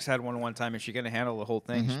my ex had one time, and she couldn't handle the whole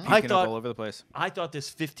thing. She's I puking thought- up all over the place. I thought this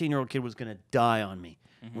 15-year-old kid was gonna die on me.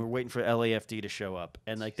 We were waiting for LAFD to show up,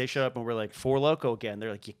 and like they showed up, and we're like Four Loko again.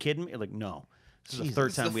 They're like, "You kidding me?" Like, no. This is the third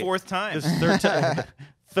This time. is the fourth time. This is the third time.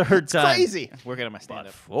 Third time. Crazy. Working on my But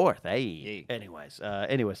stand-up. fourth, hey. Anyways,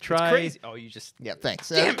 try. It's crazy. Oh, you just... Yeah, thanks.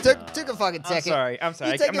 Damn. Took a fucking I'm second. sorry. I'm sorry.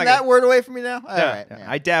 You I'm taking not that gonna- word away from me now? All Yeah, right. yeah. Yeah.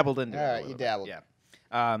 I dabbled into it. All a right, little you bit. dabbled. Yeah.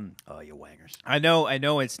 You wangers. I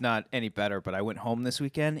know it's not any better, but I went home this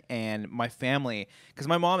weekend and my family, because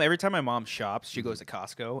my mom, every time my mom shops, she goes to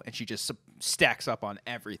Costco and she just stacks up on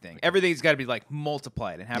everything. Everything's got to be like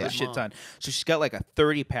multiplied and have a shit ton. So she's got like a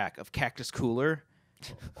 30-pack of Cactus Cooler.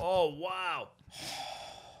 Oh, wow.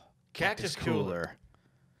 Cactus Cooler.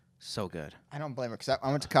 So good. I don't blame her because I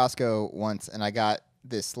went to Costco once and I got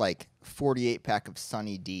this like 48-pack of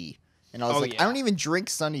Sunny D. And I was I don't even drink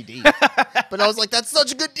Sunny D. But I was like, that's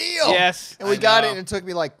such a good deal. Yes. And we got it, and it took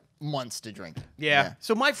me like months to drink it. Yeah.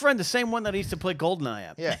 So my friend, the same one that I used to play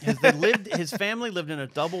GoldenEye at, his family lived in a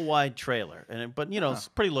double-wide trailer. But, it's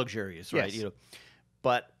pretty luxurious, right? Yes.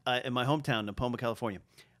 But in my hometown, Napoma, California,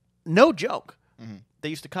 no joke, they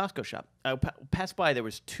used to Costco shop. I passed by, there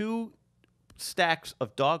was 2 stacks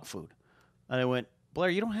of dog food. And I went, Blair,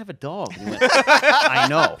 you don't have a dog. And he went, I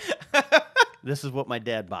know. This is what my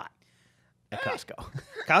dad bought at Costco.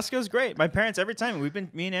 Costco's great. My parents, every time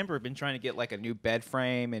me and Amber have been trying to get like a new bed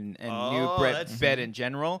frame and new bed in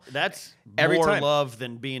general. That's every more time. Love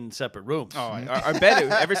than being in separate rooms. Oh, our bed,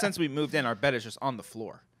 ever since we moved in, our bed is just on the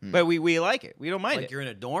floor. But we like it. We don't mind like it. You're in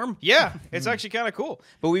a dorm? Yeah, it's actually kind of cool.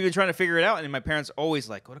 But we've been trying to figure it out, and my parents always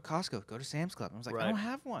like, go to Costco, go to Sam's Club. I was like, I don't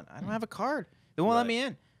have one. I don't have a card. They won't let me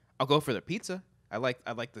in. I'll go for their pizza. I like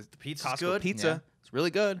the pizza's Costco good. pizza. Yeah. It's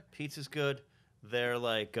really good. Pizza's good. They're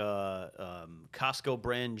like Costco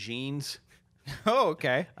brand jeans. Oh,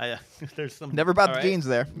 okay. There's some. Never bought the jeans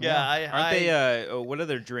there. Yeah, aren't they? What are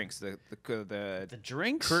their drinks? The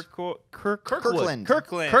drinks? Kirkland.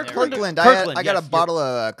 Kirkland. I got a bottle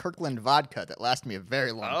of Kirkland vodka that lasted me a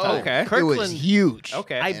very long time. Okay. It was huge.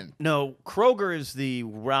 Okay. No, Kroger is the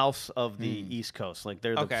Ralph's of the East Coast. Like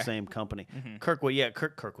they're the same company. Kirkwood,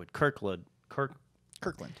 Kirkland.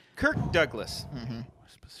 Kirk Douglas.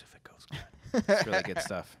 Pacifico's good. It's really good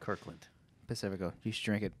stuff. Kirkland. Pacifico. You should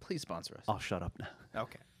drink it. Please sponsor us. I'll shut up now.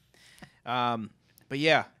 Okay. But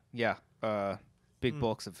yeah. Big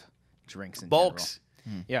bulks of drinks in Bulks.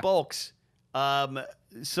 general. Yeah. Bulks.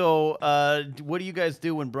 So what do you guys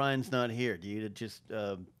do when Brian's not here? Do you just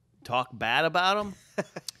talk bad about him?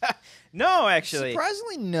 No, actually.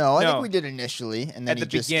 Surprisingly, no. I think we did initially, and then At he the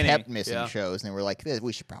just beginning, kept missing shows, and they were like,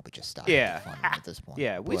 we should probably just stop making fun of him at this point.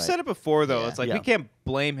 Yeah, we've said it before, though. Yeah. It's like we can't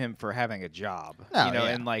blame him for having a job. No,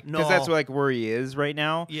 and like, because that's like where he is right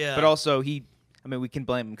now. Yeah. But also, we can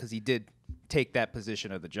blame him because he did take that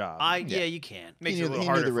position of the job. Yeah, you can. Makes it a little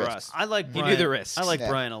harder for us. I like Brian. He knew the risks. I like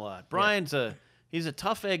Brian a lot. Brian's he's a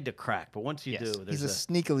tough egg to crack, but once you do, he's a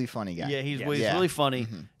sneakily funny guy. Yeah, he's really funny,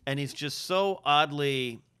 and he's just so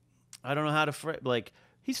oddly, I don't know how to like.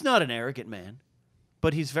 He's not an arrogant man,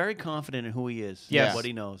 but he's very confident in who he is, and what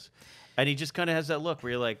he knows, and he just kind of has that look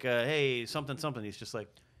where you're like, hey, something. He's just like,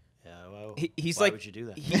 yeah, well, he's why like, would you do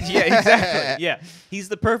that? Yeah, exactly. Yeah, he's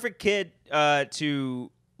the perfect kid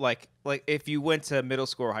to like if you went to middle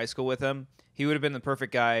school or high school with him, he would have been the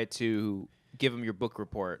perfect guy to give him your book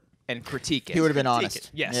report and critique it. He would have been honest.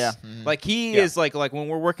 Yes. Yeah. Like he is like when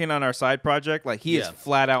we're working on our side project, like he is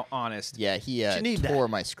flat out honest. Yeah, he tore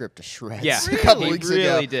my script to shreds a couple weeks ago. He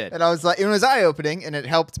really did. And I was like, it was eye-opening, and it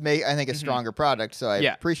helped make, I think, a stronger product, so I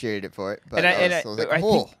appreciated it for it. But I was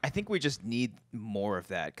like, I think we just need more of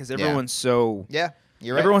that because everyone's so... Yeah,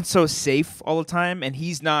 you're right. Everyone's so safe all the time, and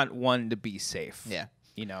he's not one to be safe. Yeah.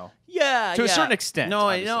 Yeah, to a certain extent. No,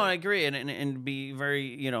 I agree, and be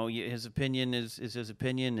very, his opinion is his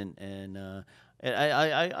opinion, and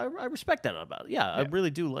I respect that about it. Yeah, I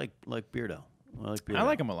really do like Beardo. I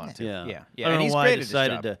like him a lot too. Yeah. I don't and know he's why great I at his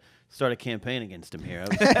decided job. to start a campaign against him here.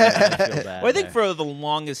 I feel bad. Well, I think for the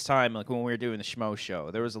longest time, like when we were doing the Schmo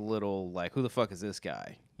show, there was a little like, who the fuck is this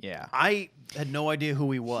guy? Yeah. I had no idea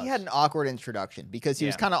who he was. He had an awkward introduction because he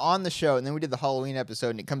was kind of on the show, and then we did the Halloween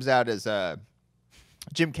episode, and it comes out as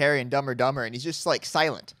Jim Carrey and Dumber Dumber, and he's just like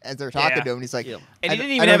silent as they're talking to him, and he's like, and he didn't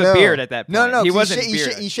even have a beard at that point. No, he wasn't.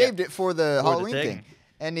 He shaved it for the Halloween thing. thing,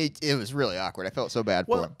 and it was really awkward. I felt so bad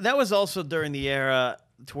for him. That was also during the era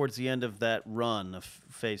towards the end of that run of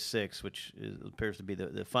Phase 6, which appears to be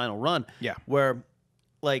the final run. Yeah, where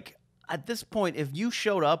like at this point, if you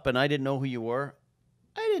showed up and I didn't know who you were,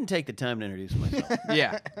 I didn't take the time to introduce myself.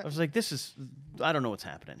 Yeah, I was like, I don't know what's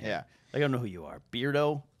happening here. Yeah, I don't know who you are,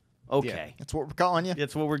 Beardo. Okay. Yeah. That's what we're calling you?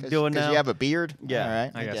 That's what we're doing now. Because you have a beard? Yeah. All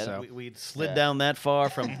right. I guess so. We slid down that far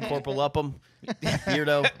from Corporal Upham,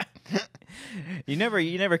 Beardo. You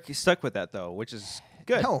never stuck with that, though, which is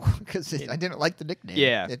good. No, because I didn't like the nickname.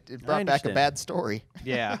 Yeah. It brought back a bad story.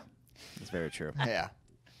 Yeah. That's very true. Yeah.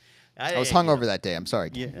 I was hungover that day. I'm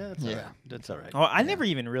sorry. Yeah, that's all right. That's all right. Well, I never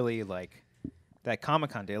even really, like, that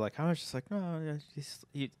Comic-Con day, like, I was just like, no,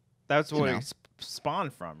 That's what it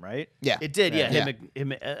spawned from, right? Yeah, it did. Yeah,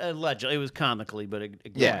 him allegedly. It was comically, but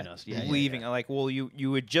ignoring us. Yeah, leaving. Like, well,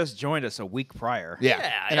 you had just joined us a week prior.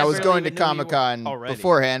 Yeah, and I was going to Comic-Con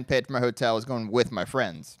beforehand. Paid for my hotel. I was going with my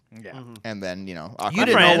friends. Yeah, and then you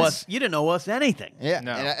didn't know us anything. Yeah,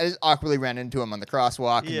 no. And I just awkwardly ran into him on the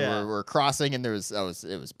crosswalk, and we're crossing, and it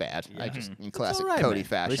was bad. I just in classic Cody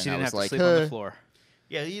fashion. At least you didn't have to sleep on the floor.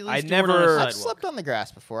 Yeah, I've slept on the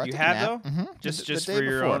grass before. You have though? Mm-hmm. Just for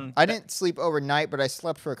your own. I didn't sleep overnight, but I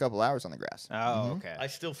slept for a couple hours on the grass. Oh, okay. I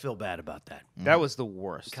still feel bad about that. That was the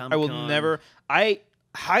worst. Comic-Con. I will never. I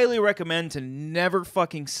highly recommend to never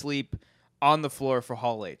fucking sleep on the floor for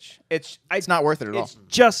Hall H. It's not worth it at all. It's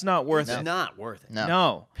just not worth it. It's not worth it.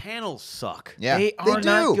 No. Panels suck. Yeah, they are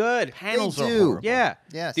not good. Panels they are do. horrible. Yeah.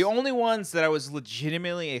 Yes. The only ones that I was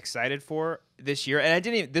legitimately excited for this year, and I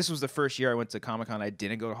didn't even, this was the first year I went to Comic-Con, I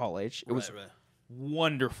didn't go to Hall H. It was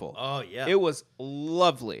wonderful. Oh, yeah. It was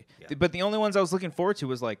lovely. Yeah. But the only ones I was looking forward to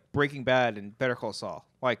was like Breaking Bad and Better Call Saul.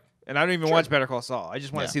 Like, and I don't even watch Better Call Saul. I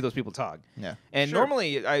just want to see those people talk. Yeah. And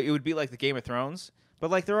normally it would be like the Game of Thrones,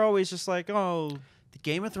 but like they're always just like, oh, the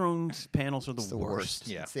Game of Thrones panels are the worst.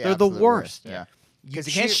 Yeah. They're the worst. Yeah. Because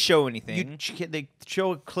you can't show anything. They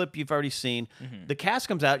show a clip you've already seen. The cast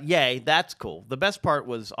comes out. Yay, that's cool. The best part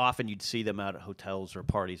was often you'd see them out at hotels or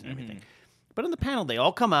parties and everything. But in the panel, they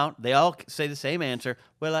all come out. They all say the same answer.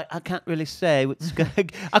 Well, I can't really say what's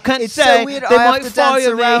going. I can't It's say. so weird. They I might have to dance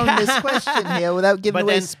fire me. around this question here without giving But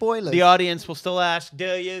away then spoilers. the audience will still ask,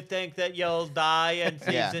 "Do you think that you'll die in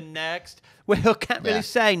season next?" Well, can't really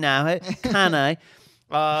say now, can I?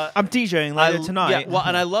 I'm DJing later tonight. Yeah, well,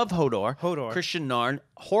 and I love Hodor. Hodor. Christian Narn,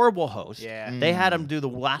 horrible host. Yeah. They had him do the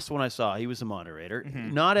last one I saw. He was a moderator.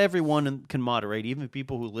 Not everyone can moderate, even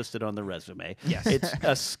people who listed on the resume. Yes. It's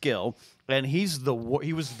a skill. And he was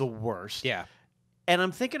the worst. Yeah. And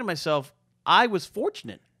I'm thinking to myself, I was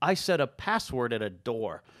fortunate. I set a password at a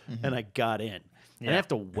door, and I got in. And I have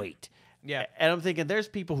to wait. Yeah. And I'm thinking, there's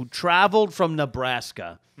people who traveled from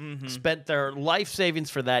Nebraska, spent their life savings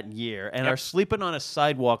for that year, and are sleeping on a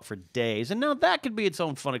sidewalk for days. And now that could be its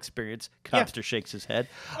own fun experience. Copster shakes his head.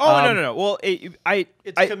 Oh, no. Well, it's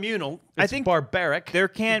communal. It's I think barbaric. There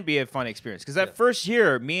can be a fun experience. Because that first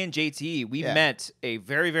year, me and JT, we met a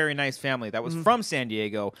very, very nice family that was from San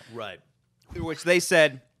Diego. Right. Which they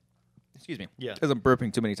said, excuse me, because I'm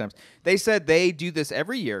burping too many times. They said they do this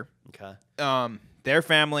every year. Okay. Their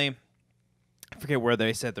family... I forget where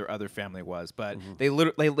they said their other family was, but they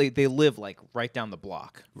live like right down the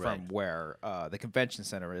block from where the convention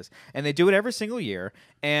center is, and they do it every single year.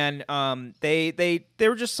 And they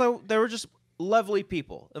were just lovely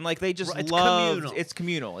people, and like they just love. Communal. It's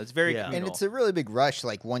communal. It's very communal, and it's a really big rush.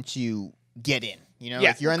 Like once you get in. You know, Yeah.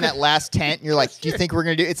 like you're in that last tent. You're like, do you think we're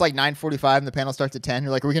gonna do? It's like 9:45 and the panel starts at 10.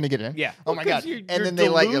 You're like, we're gonna get in. Yeah. Oh my god. You're And then they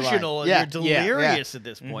let you line. delusional. Yeah. You're delirious at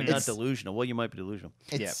this point. Not It's- delusional. Well, you might be delusional.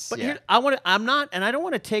 It's, But yeah. here, I'm not, and I don't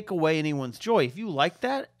want to take away anyone's joy. If you like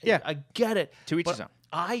that, I get it. To each But his own.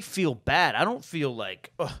 I feel bad. I don't feel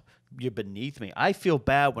like, ugh, you're beneath me. I feel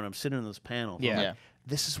bad when I'm sitting in those panels. Yeah. I'm like,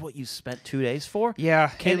 this is what you spent 2 days for? Yeah.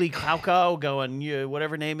 Kaylee Kauko going,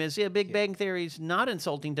 whatever her name is. Yeah, Big Bang Theory's not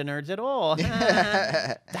insulting to nerds at all.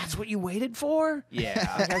 That's what you waited for?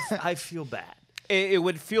 Yeah. Like, I feel bad. It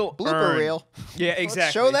would feel Blooper earned. reel. Yeah,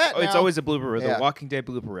 exactly. show that It's now. always a blooper reel. Yeah. The Walking Dead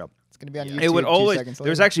blooper reel. It's gonna be on YouTube. It would 2 always. seconds There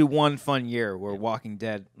was later. actually one fun year where Walking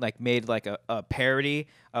Dead like made like a parody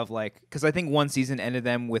of like, because I think one season ended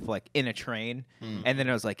them with like in a train, and then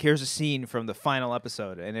it was like, here's a scene from the final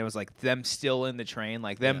episode, and it was like them still in the train,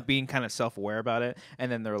 like them being kind of self-aware about it,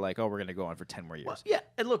 and then they're like, oh, we're gonna go on for 10 more years. Well, yeah,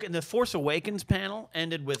 and look, and the Force Awakens panel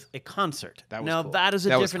ended with a concert. That was now cool. that is a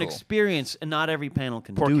That was different cool. experience, and not every panel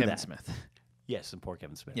can Poor do Kevin that. Smith. Yes, and poor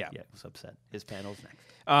Kevin Smith. Yeah. I was upset. His panel's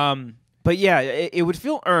next. But yeah, it would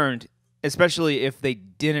feel earned, especially if they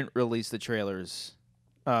didn't release the trailers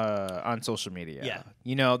on social media. Yeah.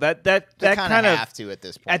 You know, that They kind of have to at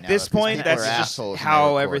this point. at now, this because point, people that's are just assholes and they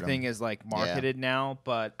how record everything them. is like marketed now.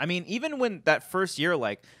 But I mean, even when that first year,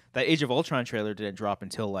 like that Age of Ultron trailer didn't drop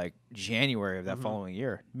until like January of that following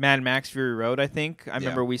year. Mad Max Fury Road, I think. I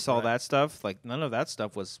remember we saw that stuff. Like none of that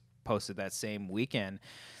stuff was posted that same weekend.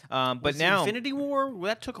 But Was now Infinity War, well,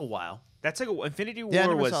 that took a while. that's like Infinity War Yeah, I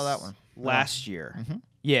never was saw that one. last year.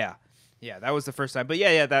 Yeah. Yeah, that was the first time. But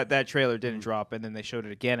yeah, that trailer didn't drop, and then they showed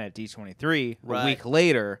it again at D23 a week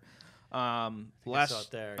later. Last saw it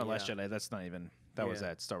there, Last yeah. Jedi. That's not even. That was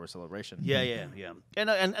at Star Wars Celebration. Yeah. And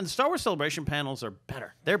the Star Wars Celebration panels are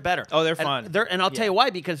better. They're better. Oh, they're and fun. And I'll tell you why,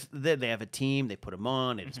 because they have a team. They put them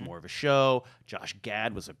on. It's more of a show. Josh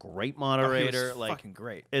Gad was a great moderator. He was fucking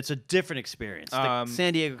great. It's a different experience. The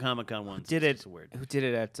San Diego Comic-Con one Did it? weird. Who did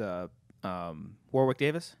it at Warwick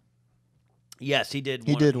Davis? Yes, he did.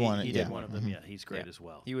 He did one. He Yeah. did one of them. Yeah, he's great as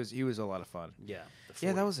well. He was a lot of fun. Yeah.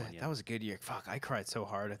 Yeah, that was a good year. Fuck, I cried so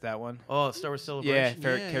hard at that one. Oh, Star Wars Yeah,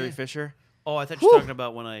 Celebration. Carrie Fisher. Oh, I thought you were talking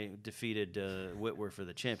about when I defeated Whitwer for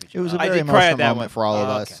the championship. It was a I very did cry at emotional that moment one. for all of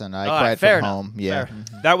Oh, us, okay. and I All right, cried fair from enough. home. Yeah.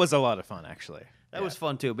 Fair. That was a lot of fun, actually. That was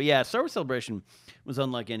fun too. But yeah, Star Wars Celebration was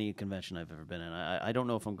unlike any convention I've ever been in. I don't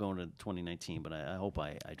know if I'm going to 2019, but I hope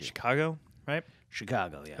I do. Chicago, right?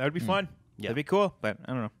 Chicago, yeah. That would be fun. Yeah. That'd be cool, but I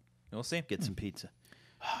don't know. We'll see. Get some pizza.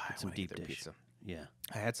 I some wanna deep eat their dish. pizza. Yeah.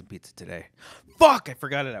 I had some pizza today. Fuck, I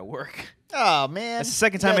forgot it at work. Oh man, That's the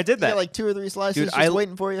second time I did that. You got like 2 or 3 slices Dude, just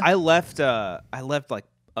waiting for you. I left like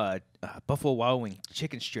Buffalo Wild Wing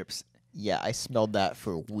chicken strips. Yeah, I smelled that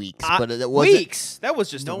for weeks, but it wasn't. Weeks. That was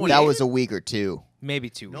just No a one week. That was a week or 2. Maybe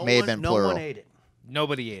 2 No weeks. May have one, been no plural. one ate it.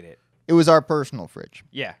 Nobody ate it. It was our personal fridge.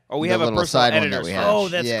 Yeah. Oh, we The have a little personal side one that editor's we fridge. have. Oh,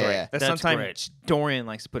 that's Yeah, great. yeah. That That's sometimes great. Dorian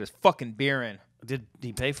likes to put his fucking beer in. Did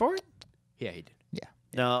he pay for it? Yeah, he did. Yeah,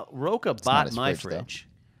 Now, Roca not bought his my fridge, though. fridge.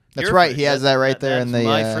 that's Your right. fridge. He has that right there That's in the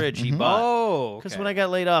my fridge. He bought. Oh, Because okay. when I got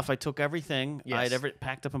laid off, I took everything. I Yes. had everything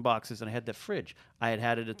packed up in boxes, and I had that fridge. I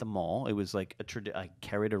had it at the mall. It was like I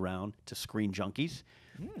carried around to Screen Junkies.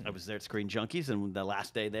 I was there at Screen Junkies, and the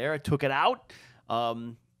last day there, I took it out.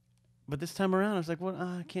 But this time around, I was like, "Well,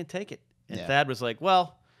 I can't take it." And Yeah. Thad was like,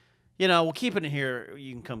 "Well, we'll keep it in here.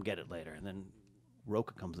 You can come get it later." And then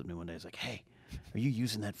Roca comes up to me one day. He's like, "Hey, are you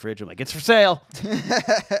using that fridge?" I'm like, "It's for sale."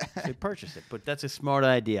 They purchased it, but that's a smart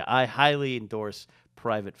idea. I highly endorse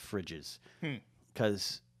private fridges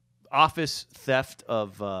because office theft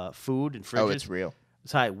of food and fridges. Oh, it's real.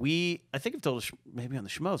 It's high. I think I've told maybe on the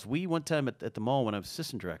Schmoes. We one time at the mall when I was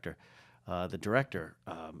assistant director, the director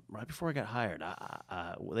right before I got hired,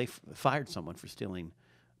 they fired someone for stealing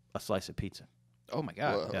a slice of pizza. Oh my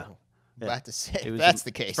god. Whoa. Yeah. About to say, It was that's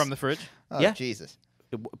the case. From the fridge? oh, Yeah. Jesus.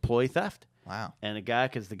 Employee theft. Wow. And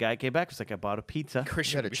because the guy came back, was like, I bought a pizza.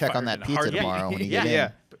 Christian You gotta would be check on fired that in a pizza heartbeat. tomorrow when you Yeah.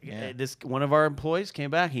 get in. Yeah. This one of our employees came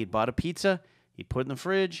back. He'd bought a pizza. He put it in the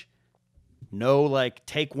fridge. No,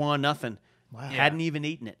 take one, nothing. Wow. Hadn't even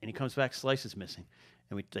eaten it, and he comes back, slices missing.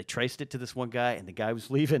 And they traced it to this one guy, and the guy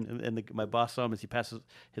was leaving, and my boss saw him as he passes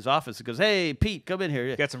his office and goes, "Hey, Pete, come in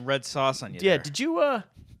here." Got some red sauce on you. Yeah, there. did you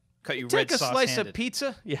Cut you take red a sauce slice handed. of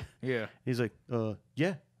pizza? Yeah. Yeah. He's like,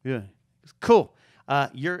 yeah. Cool.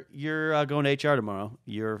 You're going to HR tomorrow.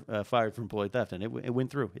 You're fired for employee theft, and it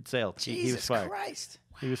went through. It sailed. He was Jesus fired. Christ.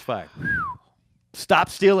 He was fired. Stop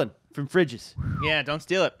stealing from fridges. Yeah, don't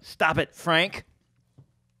steal it. Stop it, Frank.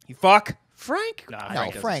 You fuck. Frank. No,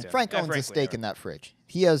 doesn't Frank. steal. Frank Yeah, owns a Frank stake would in that fridge.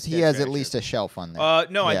 He has That's at very least a shelf on there.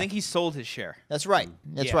 No, I Yeah. think he sold his share. That's right.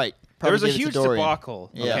 That's Yeah. right. There was a Probably gave it huge to Dorian. debacle.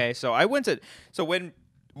 Yeah. Okay, so I went to when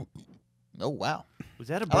Oh wow. Was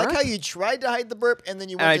that a I burp? like how you tried to hide the burp and then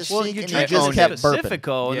you I went to just- sneak you and tried you to just owned kept it. burping.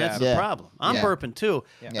 Pacifico, and Yeah. that's Yeah. the problem. I'm Yeah. burping too,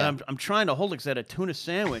 Yeah. and I'm trying to hold it because I had a tuna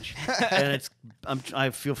sandwich, and I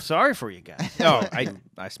feel sorry for you guys. no,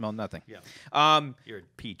 I smelled nothing. Yeah. You're a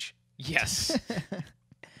peach. Yes.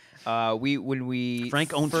 When we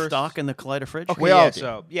Frank owns first, stock in the Collider fridge. Okay, We yeah, all do.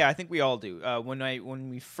 So yeah, I think we all do. When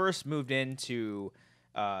we first moved into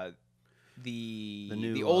the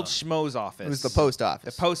new, old Schmoes office, It was the post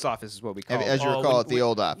office. The post office is what we call it. As you recall, at the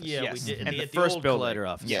old office. Yeah, Yes. we did. And the at first old building. Collider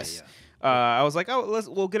office. Yes. Yeah. I was like,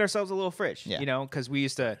 we'll get ourselves a little fridge, Yeah. because we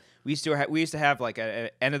used to have like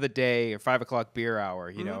a end of the day or 5 o'clock beer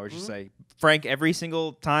hour, or just like Frank every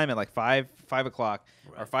single time at like 5 o'clock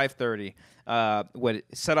or 5:30 would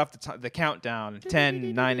set off the countdown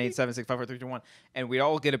 10, 9, 8, 7, 6, 5, 4, 3, 2, 1, and we'd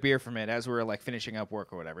all get a beer from it as we were like finishing up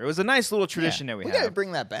work or whatever. It was a nice little tradition that we gotta had.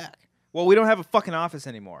 bring that back. Well, we don't have a fucking office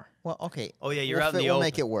anymore. Well, okay. Oh, yeah, you're We'll out in the We'll open.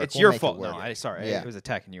 make it work. It's We'll your make it fault. work. No, sorry. Yeah. It was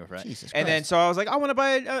attacking you, right? Jesus and then Christ. so I was like, I want to buy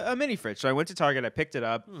a mini fridge. So I went to Target. I picked it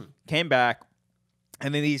up, came back,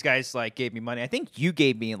 and then these guys gave me money. I think you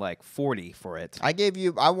gave me like 40 for it. I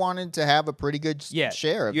wanted to have a pretty good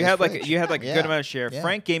share of you this had fridge. you had like a Yeah. good amount of share. Yeah.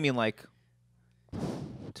 Frank gave me like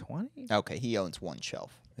 20, Okay, he owns one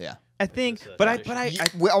shelf. Yeah. I think. That's a But I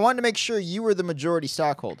tradition. I wanted to make sure you were the majority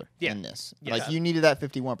stockholder Yeah. in this. Yeah. Like you needed that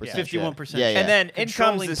 51%. 51%. Yeah, yeah. and then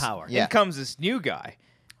Controlling power. Yeah. in comes this new guy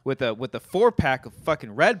with a 4-pack of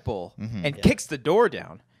fucking Red Bull and Yeah. kicks the door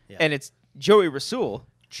down, Yeah. and it's Joey Rasul.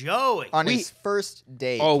 Joey. on his first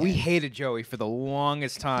day. Oh, we hated Joey for the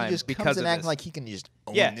longest time he just because comes of and acting this. like he can just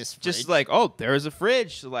own Yeah, this fridge. just like, oh, there's a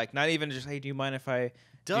fridge. So like, not even just, hey, do you mind if I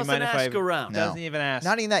Doesn't ask around. No. Doesn't even ask.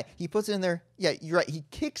 Not even that. He puts it in there. Yeah, you're right. He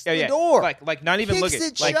kicks the yeah. door. Like not even Kicks looking.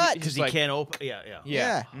 it Like, shut. Because he can't open. Yeah.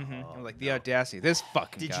 Yeah. I'm like, the audacity. This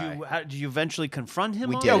fucking guy. Did you eventually confront him?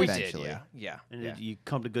 We on did it? Yeah, we eventually. did. Yeah. And did you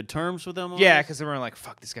come to good terms with him? On Yeah, this? because we were like,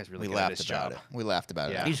 fuck, this guy's really We good at laughed his about job. it. We laughed about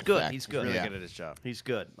it. Yeah. after He's the good. fact. He's good. Really Yeah. good at his job. He's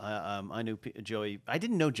good. I knew Joey. I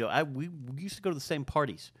didn't know Joe. We used to go to the same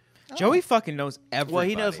parties. Joey fucking knows everybody. Well,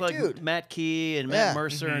 he knows like Dude. Matt Key and Matt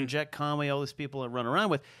Mercer and Jet Conway, all these people I run around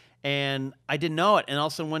with. And I didn't know it. And all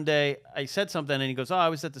of a sudden one day I said something and he goes, "Oh, I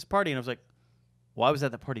was at this party." And I was like, "Well, I was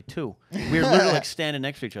at the party too." We were literally like standing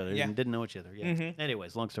next to each other and didn't know each other. Yeah.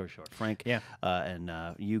 Anyways, long story short, Frank. Yeah. And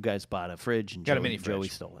you guys bought a fridge and Got a Joey, mini fridge. Joey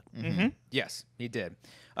stole it. Yes, he did.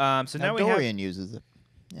 So now Now we Dorian uses it.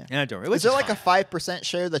 have Dorian. Is there like a 5%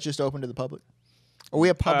 share that's just open to the public? Are we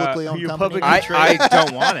a publicly owned you company? publicly I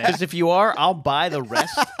don't want it. Because if you are, I'll buy the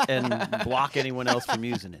rest and block anyone else from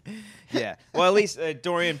using it. Yeah. Well, at least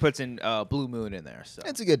Dorian puts in Blue Moon in there. So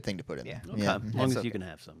It's a good thing to put in there. Okay. Yeah. As long as okay. you can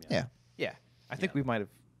have some. Yeah. yeah, I think we might have.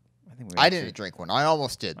 I didn't drink one. I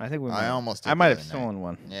almost did. I think we. I almost did. I might the have other night. stolen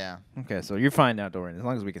one. Yeah. Okay, so you're fine now, Dorian. As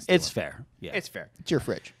long as we can. Steal It's one. fair. Yeah. It's fair. It's your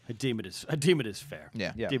fridge. I deem it as fair.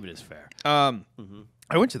 Yeah. Yeah. Deem it as fair.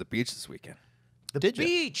 I went to the beach this weekend. Did you?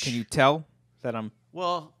 Beach. Can you tell that I'm?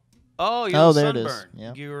 Well, you're Oh, there it is. sunburned.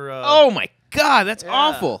 Yeah. You're. Oh my God, that's yeah.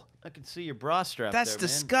 awful. I can see your bra strap. That's there, man.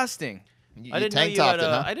 disgusting. You I didn't know tank you had topped it,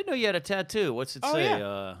 huh? I didn't know you had a tattoo. What's it Oh say?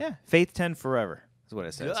 yeah. Faith 10 forever is what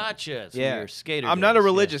it says. Gotcha. So Yeah, you're a skater. I'm not a days, yeah.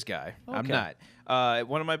 religious guy. I'm Okay. not.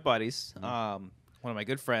 One of my buddies, one of my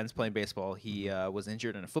good friends playing baseball, he was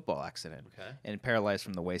injured in a football accident and paralyzed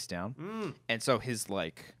from the waist down. And so his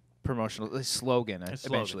his slogan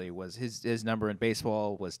eventually was his number in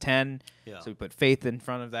baseball was 10. Yeah. So we put faith in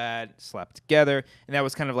front of that, slapped together, and that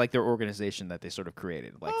was kind of like their organization that they sort of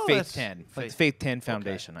created, like Oh, Faith that's- 10, Faith 10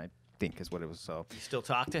 Foundation, I think is what it was. So You still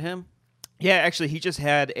talk to him? yeah, actually, he just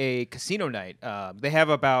had a casino night. They have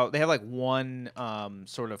like one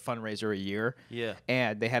sort of fundraiser a year. Yeah.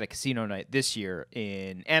 And they had a casino night this year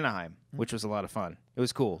in Anaheim, which was a lot of fun. It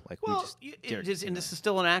was cool. Like Well, and and this is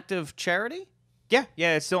still an active charity?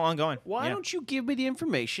 yeah, it's still ongoing. Why Yeah. don't you give me the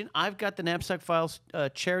information? I've got the Knapsack Files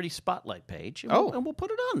charity spotlight page, and, Oh. we'll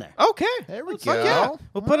put it on there. Okay, There we Fuck go. yeah,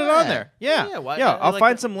 we'll put it on there. Yeah, Yeah, yeah. why- I'll like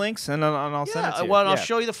find the- some links and I'll send it to you. Well, I'll Yeah.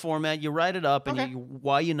 show you the format. You write it up and Okay.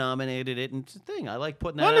 why you nominated it, and it's a thing. I like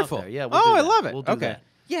putting that Wonderful. out there. Yeah, we'll do I that. love it. We'll do okay. that.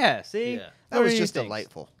 Yeah. See. Yeah. That was What do you just think?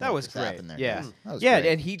 delightful. That what was just great. happened there. Yeah. That was Yeah,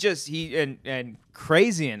 great. and he and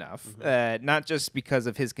crazy enough, not just because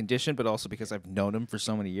of his condition, but also because I've known him for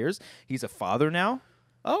so many years. He's a father now.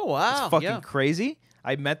 Oh, wow. It's fucking crazy.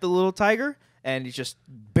 I met the little tiger, and he's just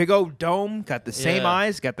big old dome, got the same Yeah.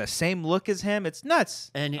 eyes, got the same look as him. It's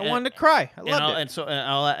nuts. And- I wanted to cry. I loved it. And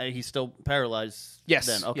so he's still paralyzed. Yes,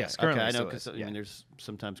 Then okay, yes, currently okay, I know still because is, yeah. I mean, there's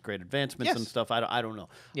sometimes great advancements Yes. and stuff. I don't know.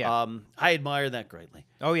 Yeah. I admire that greatly.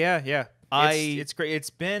 Oh yeah. It's great. It's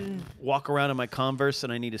been Walk around in my Converse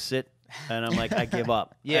and I need to sit. And I'm like, I give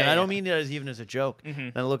up. Yeah, and I don't yeah. mean it even as a joke.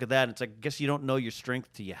 And I look at that, and it's like, I guess you don't know your strength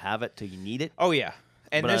till you have it, till you need it. oh yeah.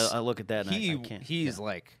 And But this I look at that, and I can't. He's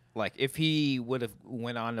like if he would have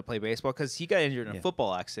went on to play baseball, because he got injured in a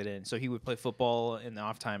football accident, so he would play football in the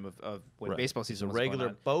off time of when Right. baseball He's season a was going regular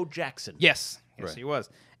on. Bo Jackson. Yes, Right. he was,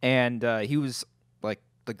 and he was like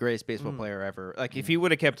the greatest baseball player ever. Like if he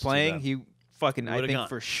would have kept playing, bad. he fucking I Would've think gone.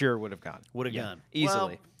 for sure would have gone. Would have Yeah, gone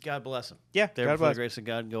easily. Well, God bless him. Yeah, there God before bless. the grace of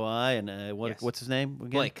God go I. And Yes. what's his name again?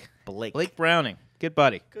 Blake. Blake. Browning, good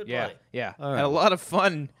buddy. Good yeah, buddy. Yeah, All had a right. lot of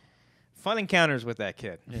fun encounters with that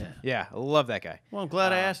kid. Yeah. yeah, I love that guy. Well, I'm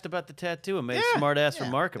glad I asked about the tattoo and made a smart ass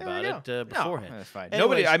remark about it beforehand. No, that's fine. Anyways,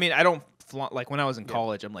 Nobody. I mean, I don't flaunt, like when I was in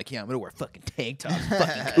college. I'm like, yeah, I'm gonna wear fucking tank tops.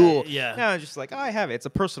 Fucking cool. Yeah. No, just like I have it. It's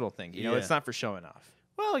a personal thing. You know, Yeah. it's not for showing off.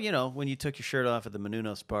 Well, when you took your shirt off at the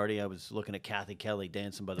Menunos party, I was looking at Kathy Kelly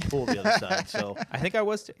dancing by the pool the other side. So, I think I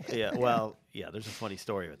was too. yeah, well, yeah, there's a funny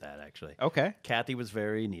story with that, actually. Okay. Kathy was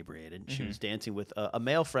very inebriated. She was dancing with a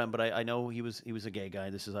male friend, but I know he was a gay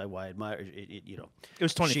guy. This is why I admire it. It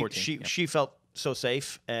was 2014. She yeah. she felt so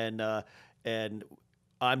safe, and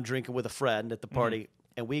I'm drinking with a friend at the party,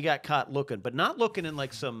 and we got caught looking, but not looking in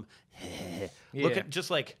like some looking,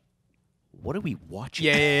 just like, what are we watching?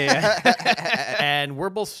 Yeah. And we're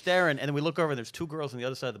both staring, and then we look over, and there's two girls on the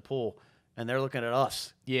other side of the pool, and they're looking at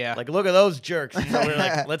us. Yeah. Like, look at those jerks. And so we're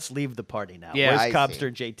like, let's leave the party now. Yeah, Where's I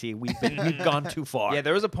Cobster see. and JT? We've gone too far. Yeah,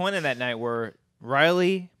 there was a point in that night where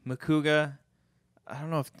Riley, Makuga, I don't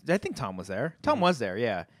know if I think Tom was there. Tom was there,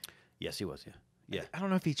 yeah. Yes, he was, yeah. Yeah. I don't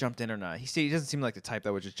know if he jumped in or not. He doesn't seem like the type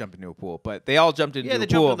that would just jump into a pool, but they all jumped into Yeah, the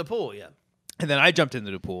they pool. jumped in the pool, yeah. And then I jumped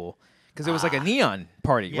into the pool because it was like a neon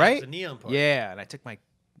party, Yeah, right? it was a neon party. Yeah, and I took my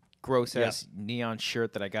gross ass neon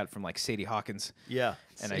shirt that I got from like Sadie Hawkins. Yeah.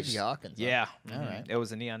 And Sadie Hawkins. Yeah. All right. It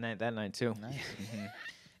was a neon night that night too. Nice.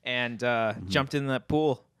 And jumped in that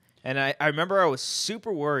pool. And I remember I was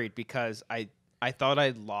super worried because I thought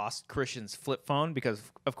I'd lost Christian's flip phone because,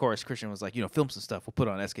 of course, Christian was like, film some stuff. We'll put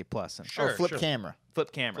it on SK Plus. And Flip camera.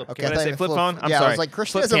 Flip camera. Okay, Did I say flip phone? I'm yeah, sorry. I was like,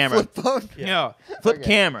 Christian flip has camera. a flip phone? No, flip Okay.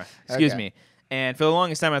 camera. Excuse Okay. me. And for the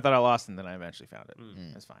longest time, I thought I lost it, and then I eventually found it.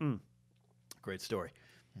 That's fine. Great story.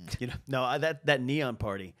 That neon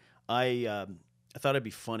party, I thought it'd be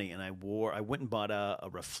funny, and I went and bought a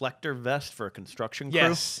reflector vest for a construction crew.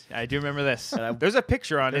 Yes, I do remember this. And There's a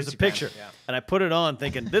picture on There's Instagram. a picture. Yeah. And I put it on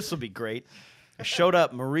thinking, this will be great. I showed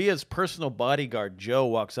up. Maria's personal bodyguard, Joe,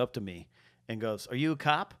 walks up to me and goes, "Are you a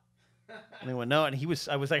cop?" And I went, "No." And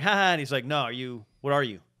I was like, "Ha ha." And he's like, "No, what are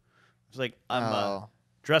you?" I was like, "I'm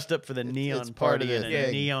dressed up for the neon it's part party of in the a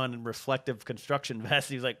thing." neon and reflective construction vest."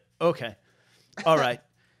 He was like, "Okay. All right."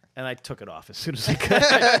 And I took it off as soon as I could.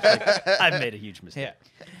 I've made a huge mistake.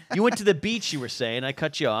 Yeah. You went to the beach, you were saying. I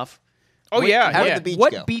cut you off. Oh, yeah. How yeah. did the beach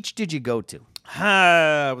What go? beach did you go to?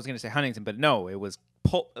 I was going to say Huntington, but no, it was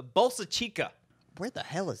Bolsa Chica. Where the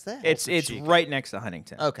hell is that? It's right next to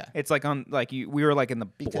Huntington. Okay. It's like we were like in the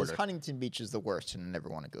because border. Huntington Beach is the worst, and I never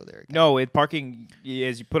want to go there again. No, parking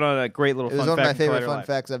is you put on a great little It was fun one of my fact favorite in Collider fun Live.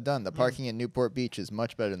 facts I've done. The parking at Newport Beach is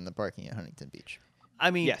much better than the parking at Huntington Beach. I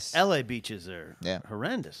mean, Yes. LA beaches are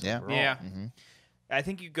horrendous. Yeah. overall. Yeah. I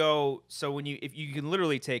think you go, so if you can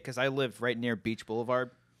literally take, because I live right near Beach Boulevard,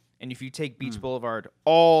 and if you take Beach Boulevard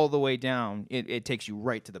all the way down, it takes you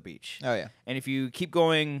right to the beach. Oh, yeah. And if you keep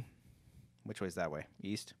going, which way is that way?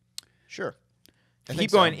 East? Sure. I Keep think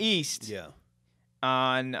so. going east Yeah.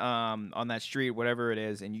 on that street, whatever it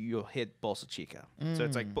is, and you'll hit Bolsa Chica. So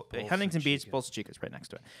it's like Huntington Beach, Chica. Bolsa Chica is right next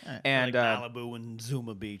to it. Right. And like Malibu and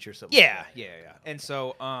Zuma Beach or something. yeah. And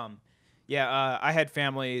so, I had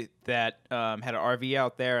family that had an RV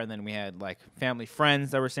out there, and then we had like family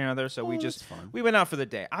friends that were staying out there. So that's fun. we went out for the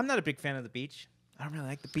day. I'm not a big fan of the beach. I don't really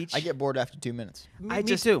like the beach. I get bored after 2 minutes. Me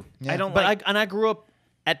too. Yeah. I don't But like. I grew up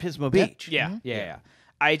at Pismo Beach. Yeah.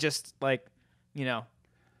 I just like,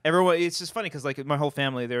 everyone. It's just funny because like my whole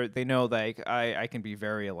family, they know like I can be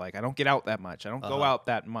very like I don't get out that much. I don't go out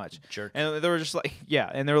that much. Jerk. And they were just like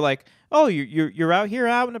and they were like, oh, you're out here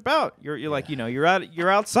out and about. You're like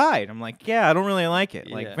you're outside. I'm like, yeah, I don't really like it.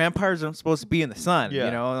 Like vampires aren't supposed to be in the sun. Yeah.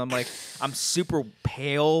 And I'm like I'm super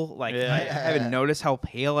pale. Like I haven't noticed how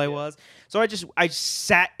pale I was. So I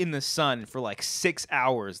sat in the sun for like 6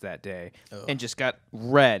 hours that day and just got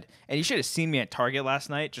red. And you should have seen me at Target last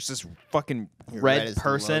night. Just this fucking Red red as the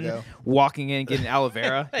person logo. walking in getting aloe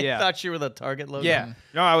vera. I thought you were the Target logo. Yeah.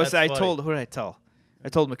 No, I was. That's I funny. told. Who did I tell? I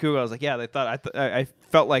told Makuga. I was like, yeah. They thought. I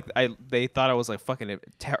felt like they thought I was like fucking a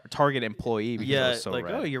Target employee because I Yeah, was so like,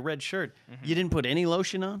 red. oh, your red shirt. You didn't put any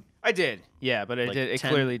lotion on? I did. Yeah, but Like it 10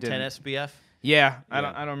 clearly didn't. 10 SPF? Yeah, I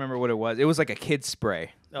don't remember what it was. It was like a kid's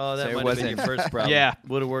spray. Oh, that So it might have been wasn't- your first problem. Yeah.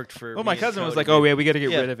 Would have worked for Well, me my and cousin was Cody, like, "Oh maybe. yeah, we got to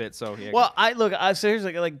get Yeah. rid of it." So yeah. Well, so here's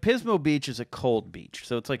like Pismo Beach is a cold beach,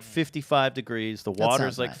 so it's like 55 degrees. The water's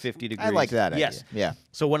sounds like nice. 50 degrees. I like that idea. Yes. Yeah.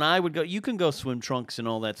 So when I would go, you can go swim trunks and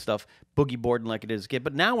all that stuff, boogie boarding like it is a kid.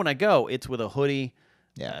 But now when I go, it's with a hoodie,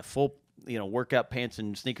 Yeah. full workout pants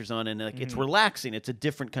and sneakers on, and like it's relaxing. It's a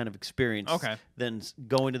different kind of experience Okay. than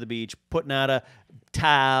going to the beach, putting out a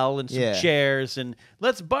towel and some Yeah. chairs, and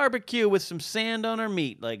let's barbecue with some sand on our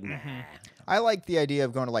meat. Like, nah. I like the idea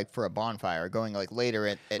of going to like for a bonfire, going like later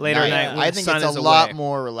at Later at night. night when I the think sun it's a is lot away.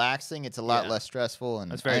 more relaxing. It's a lot Yeah. less stressful,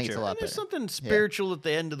 and That's I very think it's a true. lot There's better. something spiritual at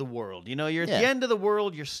the end of the world. You're at the Yeah. end of the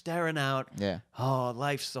world. You're staring out. Yeah. Oh,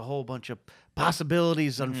 life's a whole bunch of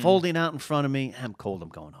possibilities unfolding out in front of me. I'm cold. I'm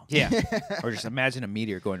going home. Yeah. Or just imagine a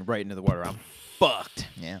meteor going right into the water. I'm fucked.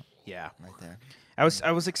 Yeah. Yeah. Right there. I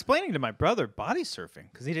was explaining to my brother body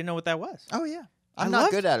surfing because he didn't know what that was. Oh yeah. I I'm not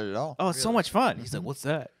loved- good at it at all. Oh, it's so much fun. He's like, "What's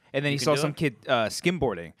that?" And then he can saw do some it? kid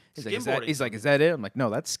skimboarding. He's like, Skimboarding. "Is that it?" I'm like, "No,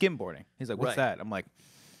 that's skimboarding." He's like, "What's Right. that?" I'm like,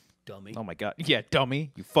 Dummy. "Oh my god, yeah,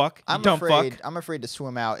 dummy, you fuck, you I'm dumb afraid. fuck." I'm afraid to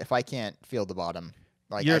swim out if I can't feel the bottom.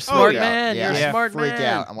 Like You're I a smart freak out. man. Yeah, You're a I smart freak man.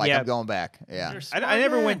 out. I'm like, Yeah. I'm going back. Yeah. You're a I smart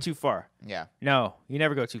never man. went too far. Yeah. No, you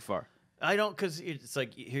never go too far. I don't, because it's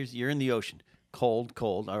like you're in the ocean. Cold.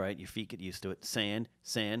 All right, your feet get used to it. Sand.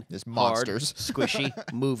 There's hard, monsters. squishy,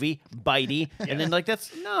 movie, bitey, and then like I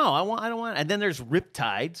don't want. And then there's rip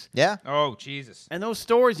tides. Yeah. Oh Jesus! And those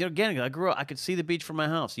stories, again, I grew up, I could see the beach from my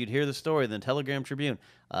house. You'd hear the story, then Telegram Tribune.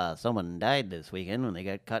 Someone died this weekend when they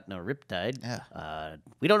got caught in a riptide. Yeah.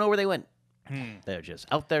 We don't know where they went. They're just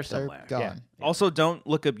out there somewhere. They're Yeah. gone. Also, don't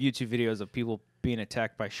look up YouTube videos of people being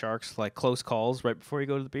attacked by sharks, like close calls right before you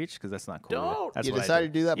go to the beach, because that's not cool. Don't. That's You what I decided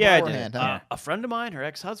did. to do that Yeah, I did. beforehand, huh? A friend of mine, her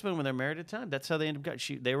ex-husband, when they're married at the time, that's how they ended up.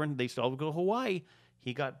 They used to all go to Hawaii.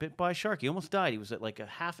 He got bit by a shark. He almost died. He was at like a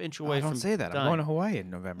half-inch away Don't from say that. I'm dying. going to Hawaii in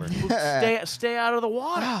November. Stay out of the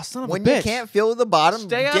water. Oh, son of When a bitch. you can't feel the bottom,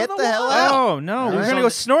 Stay out get of the the hell water. out. Oh, no. It We're was going to on go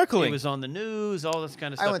It snorkeling. was on the news, all this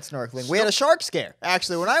kind of stuff. I went snorkeling. We had a shark scare,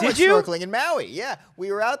 actually, when I went you? snorkeling in Maui. Yeah,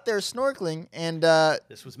 we were out there snorkeling, and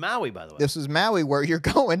This was Maui, by the way. this was Maui, where you're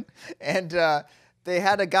going, and they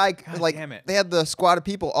had a guy, damn it. they had the squad of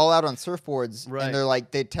people all out on surfboards, Right. and they're like,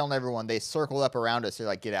 they're telling everyone, they circled up around us, they're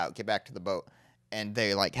like, get out, get back to the boat. And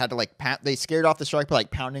they like had to like they scared off the shark by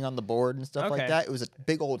like pounding on the board and stuff Okay. like that. It was a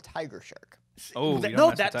big old tiger shark. Oh, That- you no,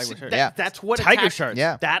 don't mess with that's tiger sharks. Yeah. that's what Tiger attacked, sharks.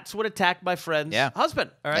 Yeah. That's what attacked my friend's Yeah.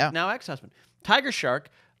 husband. All right, Yeah. now ex-husband. Tiger shark,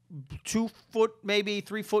 2 foot, maybe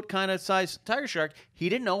 3 foot kind of size tiger shark. He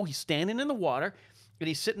didn't know. He's standing in the water, and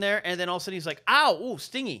he's sitting there, and then all of a sudden he's like, "Ow, ooh,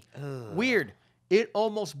 stingy, weird." It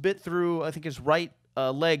almost bit through, I think, his right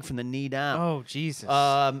leg from the knee down. Oh, Jesus.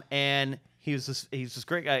 And he's this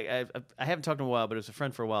great guy. I haven't talked to him in a while, but it was a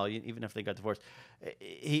friend for a while, even if they got divorced.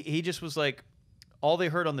 He just was like, all they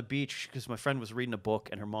heard on the beach, because my friend was reading a book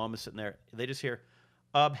and her mom was sitting there, they just hear,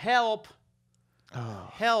 help,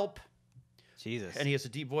 help. Jesus. And he has a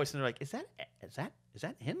deep voice, and they're like, is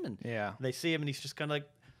that him? And Yeah. they see him, and he's just kind of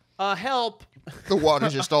like, help. The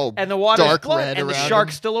water's just all And the water's dark blood, red and the around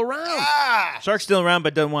shark's him. still around. Ah! Shark's still around,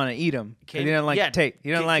 but doesn't want to eat him. He didn't like the taste. He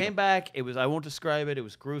didn't like came it. back. It was, I won't describe it. It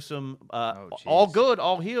was gruesome. jeez. All good,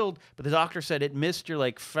 all healed. But the doctor said it missed your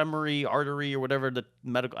like femoral artery or whatever the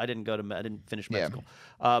medical. I didn't finish Yeah. medical.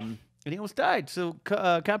 And he almost died. So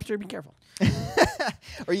Capster, be careful.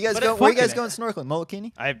 Are you guys But going? it Where you guys fucking- going snorkeling?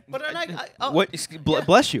 Molokini? What?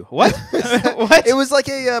 Bless you. What? What? It was like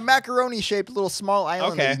a macaroni-shaped little small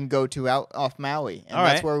island that Okay. you can go to out off Maui, and All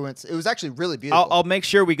that's right. where we went. It was actually really beautiful. I'll make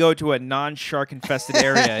sure we go to a non-shark infested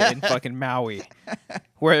area in fucking Maui,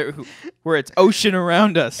 where it's ocean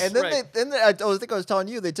around us. And then, Right. I think I was telling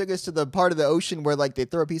you, they took us to the part of the ocean where like they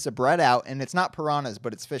throw a piece of bread out, and it's not piranhas,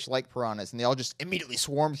 but it's fish like piranhas, and they all just immediately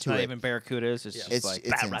swarm It's to not it. even barracudas. It's just like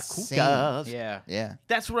it's insane. Barracudas. yeah. Yeah,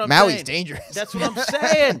 That's what I'm Maui's saying. dangerous. That's what I'm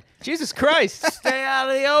saying. Jesus Christ. Stay out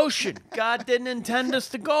of the ocean. God didn't intend us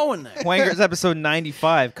to go in there. Wanger's episode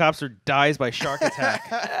 95. Copster dies by shark attack.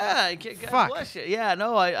 Yeah, God Fuck. bless you. Yeah,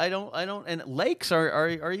 no, I don't. And lakes are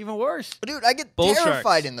even worse. Dude, I get Bull terrified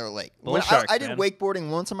sharks. in their lake. Bull When sharks, I did man. wakeboarding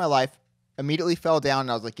once in my life, immediately fell down,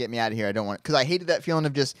 and I was like, "Get me out of here! I don't want it," because I hated that feeling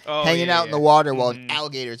of just Oh, hanging yeah, out in yeah. the water while an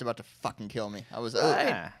alligator's about to fucking kill me. I was,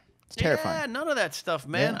 Yeah. it's terrifying. Yeah, none of that stuff,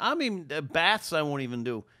 man. Yeah. I mean, baths I won't even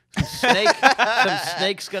do. Some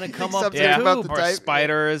snake's gonna come up Something the Yeah. about tube. the Or a type.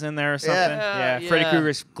 spider is in there or something. Yeah, Freddy yeah.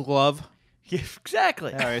 Krueger's glove. Yeah,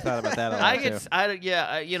 exactly. I already thought about that a lot I too. get,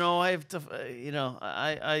 I have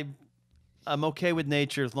to, I'm okay with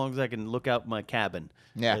nature as long as I can look out my cabin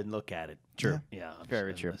Yeah. and look at it. True. Yeah, I'm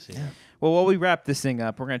Very just true. gonna see. Well, while we wrap this thing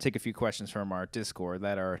up, we're going to take a few questions from our Discord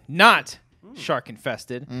that are not shark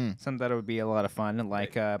infested. Some that would be a lot of fun.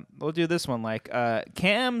 Like, we'll do this one. Like,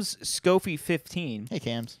 Cam's Scofie 15 Hey,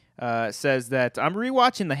 Cams. says that I'm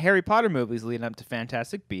rewatching the Harry Potter movies leading up to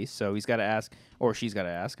Fantastic Beasts. So he's got to ask, or she's got to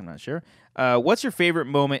ask, I'm not sure. What's your favorite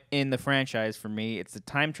moment in the franchise? For me, it's the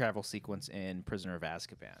time travel sequence in Prisoner of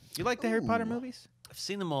Azkaban. Do you like the Harry Potter movies? I've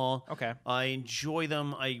seen them all. Okay. I enjoy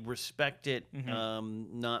them. I respect it.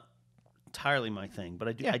 Not entirely my thing, but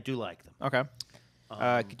I do. Yeah. I do like them. Okay.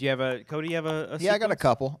 Could you have a Cody? You have a Yeah, I got a sequence?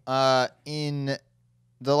 couple. In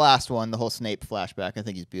the last one, the whole Snape flashback, I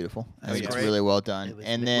think he's beautiful. I think it's great. really well It done. was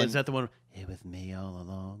And me- then was that the one? It was me all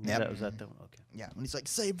along. Yep. Was that the one? Okay. yeah, when he's like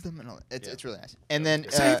save them and all that. It's really nice. And then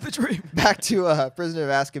Save the dream. back to Prisoner of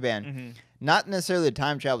Azkaban. Mm-hmm. Not necessarily the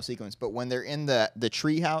time travel sequence, but when they're in the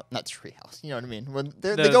tree house, not tree house, you know what I mean? When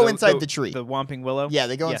they go inside the tree. The Whomping Willow. Yeah,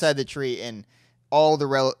 they go Yes. inside the tree, and all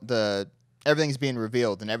the everything's being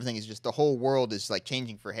revealed, and everything is just the whole world is like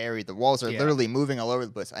changing for Harry. The walls are Yeah. literally moving all over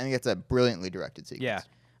the place. I think it's a brilliantly directed sequence. Yeah.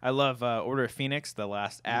 I love Order of Phoenix, the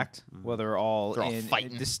last act, where they're all They're all in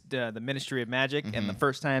fighting. the Ministry of Magic, and the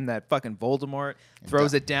first time that fucking Voldemort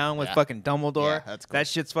throws it down with Yeah. fucking Dumbledore. Yeah, that's cool. That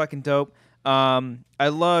shit's fucking dope. I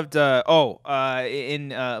loved in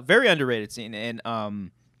very underrated scene in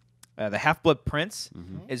the Half-Blood Prince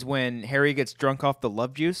is when Harry gets drunk off the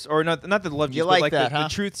love juice, or not the love juice, You but like like that, the huh?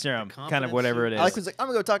 truth serum, The kind of confidence whatever it juice. is. I like when he's like, I'm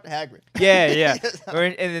gonna go talk to Hagrid. Yeah.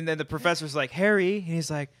 And then the professor's like, Harry, and he's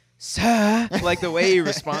like, sir. Like the way he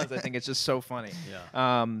responds, I think it's just so funny.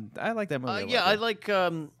 Yeah. I like that movie. a lot, Yeah,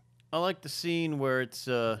 I like the scene where it's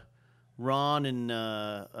Ron and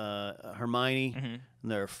Hermione.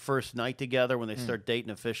 their first night together when they start dating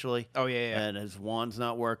officially. Oh, yeah. And his wand's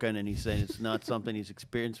not working, and he's saying it's not something he's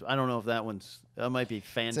experienced. I don't know if that might be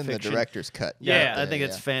fan It's fiction. in the director's cut. Yeah, I think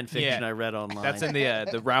it's fan fiction I read online. That's in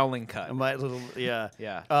the Rowling cut. My little Yeah.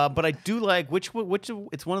 But I do like which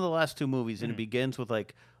it's one of the last two movies, and it begins with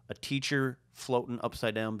like a teacher floating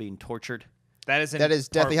upside down being tortured. That is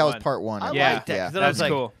Deathly Hallows Part 1. I Yeah. like that. Yeah. 'Cause then I was That's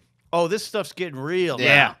like, cool. oh, this stuff's getting real.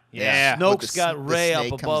 Yeah. Yeah. Snoke's got Ray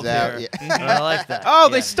up above out. there. Yeah. And I like that. Oh,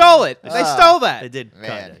 they stole it. They stole that. They did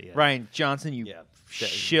Man. kinda, yeah. Ryan Johnson, you Yeah.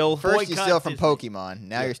 shill. First you steal Boycott from Disney. Pokemon.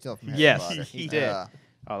 Now you're stealing from Harry Yes, Potter. he did.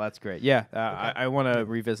 Oh, that's great. Yeah, I want to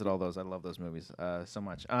revisit all those. I love those movies so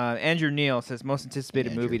much. Andrew Neal says most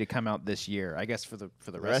anticipated movie to come out this year. I guess for the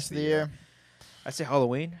rest of the year. I say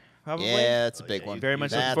Halloween. Probably. Yeah, that's a big one. Very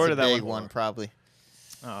much looking That's forward to a that big one. one, probably.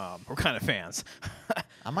 We're kind of fans.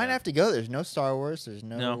 I might have to go. There's no Star Wars. There's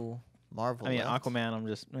no, No. Marvel. I mean, left. Aquaman. I'm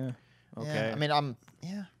just okay. Yeah, I mean,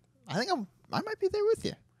 I think I might be there with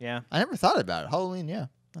you. Yeah. I never thought about it. Halloween, yeah.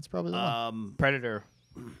 That's probably the one. Predator.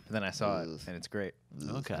 Then I saw it, and it's great.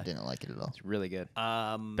 Okay. I didn't like it at all. It's really good.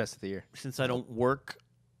 Best of the year. Since I don't work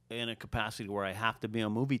in a capacity where I have to be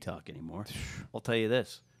on Movie Talk anymore, I'll tell you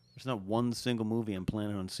this. There's not one single movie I'm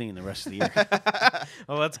planning on seeing the rest of the year.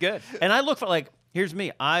 Oh, that's good. And I look for here's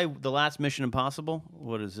me. The last Mission Impossible.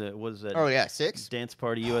 What is it? What is that? Oh, yeah, 6? Dance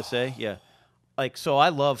Party USA. Yeah. So I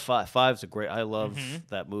love 5. 5's a great. I love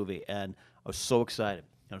that movie, and I was so excited.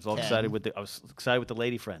 I was all excited with the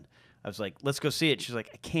lady friend. I was like, let's go see it. She's like,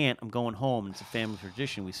 I can't. I'm going home. And it's a family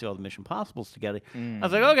tradition. We see all the Mission Impossibles together. I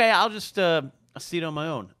was like, okay, I'll just I'll see it on my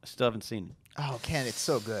own. I still haven't seen it. Oh, Ken, it's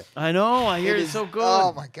so good. I know. I hear it's so good.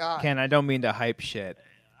 Oh, my God. Ken, I don't mean to hype shit.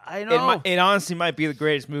 I know. It honestly might be the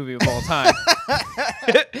greatest movie of all time.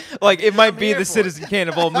 It might be the Citizen Kane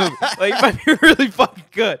of all movies. It might be really fucking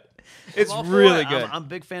good. It's really good. I'm a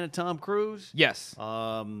big fan of Tom Cruise. Yes.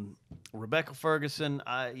 Rebecca Ferguson.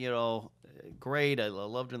 Great. I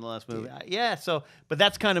loved her in the last movie. But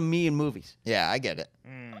that's kind of me in movies. Yeah, I get it.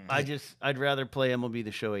 I'd rather play MLB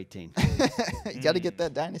The Show 18. You got to get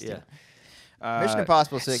that dynasty. Yeah. Mission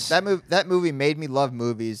Impossible 6. That movie made me love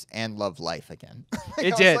movies and love life again. It I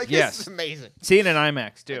was did. like, Yes. This is amazing. Seeing it in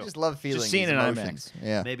IMAX too. I just love feeling seeing these it in emotions.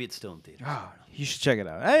 Yeah. Maybe it's still in theaters. Oh, you should check it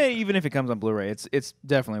out. Even if it comes on Blu-ray, it's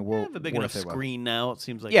definitely I have a big enough screen now. It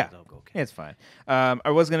seems like Yeah. it'll go okay. Yeah, it's fine.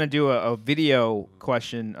 I was gonna do a video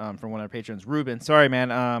question from one of our patrons, Ruben. Sorry,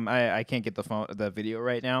 man. I can't get the video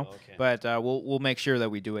right now, but we'll make sure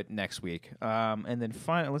that we do it next week. And then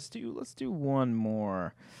finally, let's do one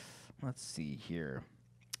more. Let's see here.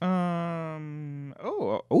 I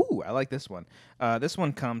like this one. This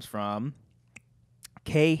one comes from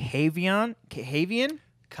K Havian.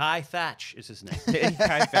 Kai Thatch is his name.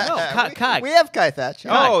 Kai Thatch. No, Kai. We have Kai Thatch.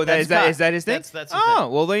 Oh, That's is that his thing? That's his oh,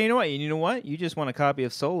 name. well, then you know what? You know what? You just want a copy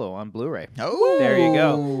of Solo on Blu-ray. Oh. There you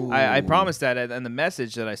go. I promised that in the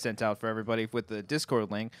message that I sent out for everybody with the Discord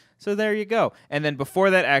link. So there you go. And then before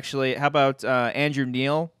that, actually, how about Andrew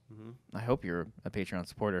Neal? I hope you're a Patreon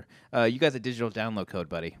supporter. You got the digital download code,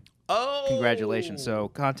 buddy. Oh. Congratulations. So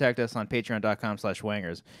contact us on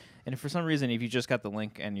patreon.com/wangers. And if for some reason, if you just got the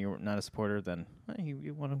link and you're not a supporter, then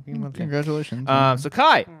you want to. Congratulations. So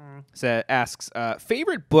Kai asks,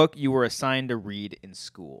 favorite book you were assigned to read in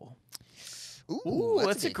school? Ooh,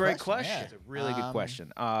 that's a great question. yeah. That's a really good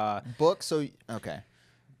question. Book, so, okay.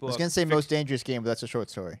 I was going to say Most Dangerous Game, but that's a short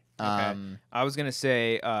story. Okay. I was going to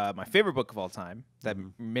say my favorite book of all time that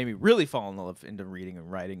made me really fall in love into reading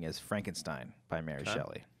and writing is Frankenstein by Mary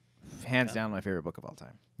Shelley. Hands down my favorite book of all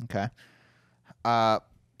time. Okay.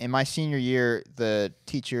 In my senior year, the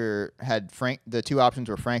teacher had the two options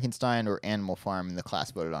were Frankenstein or Animal Farm, and the class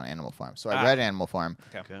voted on Animal Farm. So I read Animal Farm,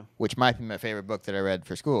 which might be my favorite book that I read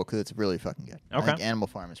for school because it's really fucking good. I think Animal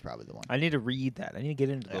Farm is probably the one. I need to read that. I need to get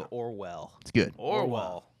into the Orwell. It's good.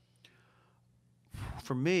 Orwell.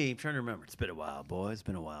 For me, I'm trying to remember. It's been a while, boys.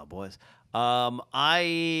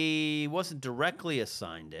 I wasn't directly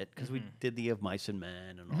assigned it because we did the Of Mice and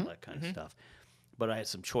Men and all that kind of stuff. But I had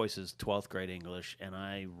some choices, 12th grade English, and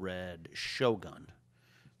I read Shogun,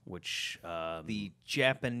 which... the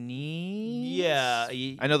Japanese? Yeah.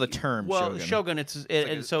 I know the term Shogun.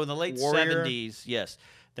 And so in the late warrior? 70s, yes,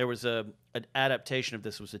 there was an adaptation of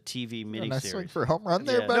this. It was a TV miniseries. Nice swing for a home run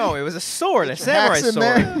there, buddy. No, it was a sword, a Get your samurai hacks in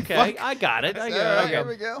sword. there. Okay, I got it. There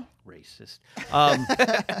we go. Racist.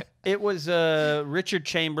 It was Richard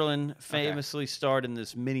Chamberlain famously starred in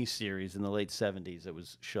this miniseries in the late 70s. It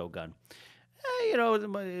was Shogun.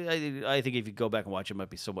 I think if you go back and watch it,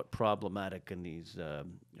 might be somewhat problematic in these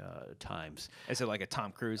times. Is it like a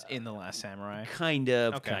Tom Cruise in The Last Samurai? Kind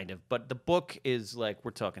of. But the book is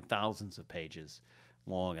we're talking thousands of pages.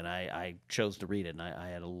 long, and I chose to read it, and I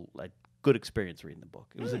had a good experience reading the book.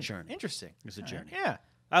 It was a journey. Interesting. It was a journey. Yeah.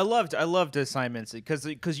 I loved assignments because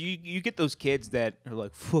you get those kids that are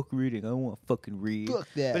like, fuck reading, I don't want to fucking read. Fuck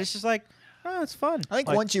that. But it's just like, oh, it's fun. I think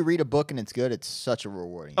once you read a book and it's good, it's such a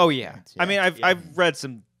rewarding. Oh yeah. experience. I mean, I've read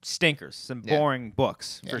some stinkers, some Yeah. boring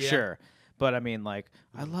books for Yeah. sure. But I mean, like,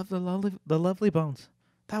 I love the Lovely Bones.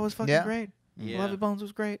 That was fucking Yeah. great. Yeah. Lovely Bones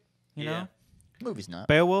was great. You Yeah. know. Movie's not.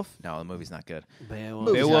 Beowulf? No, the movie's not good. Beowulf.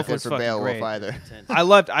 Movie's Beowulf not good was for fucking Beowulf great. either. I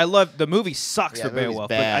loved the movie sucks Yeah, for the movie's Beowulf,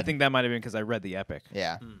 but I bad. think that might have been because I read the epic.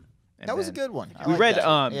 Yeah. And That was a then- good one. I We like read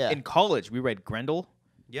that. Yeah. in college. We read Grendel.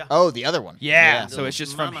 Yeah. Oh, the other one. Yeah. Yeah. So it's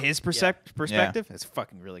just from Mama. his perspective. It's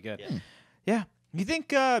fucking really good. Yeah. Yeah. You think?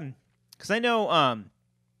 Because I know.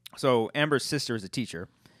 So Amber's sister is a teacher,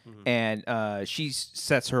 and she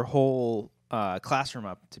sets her whole classroom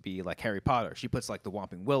up to be like Harry Potter. She puts like the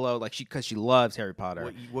Whomping Willow, like because she loves Harry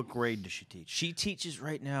Potter. What grade does she teach? She teaches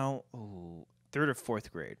right now. 3rd or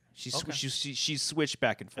 4th grade. She's she's switched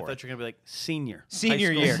back and I forth. thought you were gonna be like senior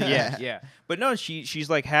Senior high school. year, yeah. But no, she's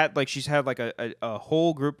had like a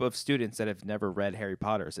whole group of students that have never read Harry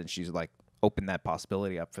Potter's, and she's like opened that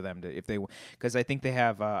possibility up for them to if they because I think they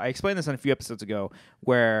have. I explained this on a few episodes ago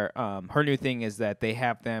where her new thing is that they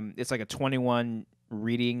have them. It's like a 21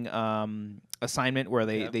 reading assignment where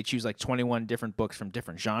they choose like 21 different books from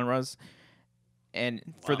different genres, and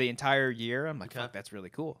for the entire year, I'm like, fuck, that's really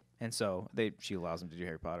cool. And so she allows them to do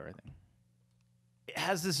Harry Potter, I think.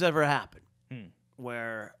 Has this ever happened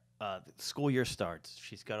where the school year starts?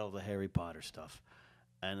 She's got all the Harry Potter stuff,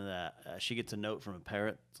 and she gets a note from a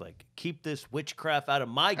parent. It's like, keep this witchcraft out of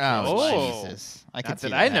my kid's Oh, life. Jesus. I Not could see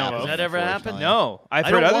that I know happen, of. Has that ever happened? unfortunately. No, I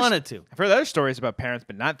don't want it to. I've heard other stories about parents,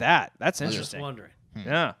 but not that. That's I'm just interesting. wondering.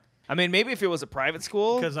 Yeah, I mean, maybe if it was a private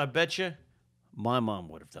school. Because I bet you my mom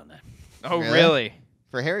would have done that. Oh, Really? really?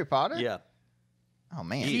 For Harry Potter? Yeah. Oh,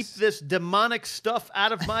 man. Keep this demonic stuff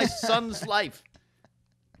out of my son's life.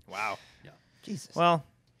 Wow. Yeah. Jesus. Well,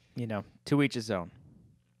 to each his own.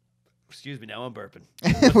 Excuse me, now I'm burping.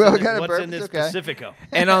 We all got a What's burp, in this it's okay. Pacifico?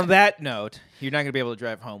 And on that note, you're not going to be able to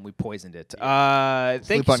drive home. We poisoned it. Thank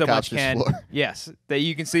Sleep you on so much, Cox's Ken. floor. Yes, that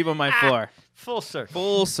you can sleep on my floor. Full circle.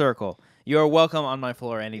 Full circle. You are welcome on my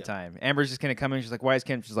floor anytime. Amber's just going to come in. She's like, why is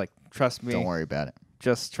Ken? She's like, trust me. Don't worry about it.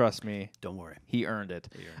 Just trust me. Don't worry. He earned it.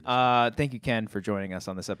 He earned Thank you, Ken, for joining us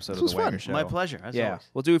on this episode This of was the Wanger fun. Show. My pleasure, as always.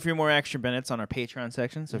 We'll do a few more extra minutes on our Patreon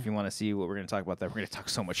section. So if you want to see what we're going to talk about, that we're going to talk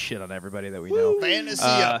so much shit on everybody that we know. Fantasy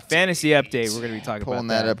update. Fantasy update. We're going to be talking Pulling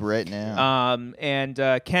about that up right now. And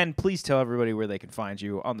Ken, please tell everybody where they can find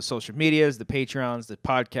you on the social medias, the Patreons, the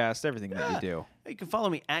podcast, everything that you do. You can follow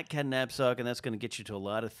me at Ken Knapsack, and that's going to get you to a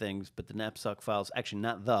lot of things. But the Knapsack Files, actually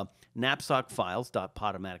not the,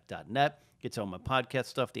 knapsackfiles.podomatic.net. Gets all my podcast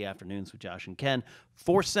stuff, the afternoons with Josh and Ken.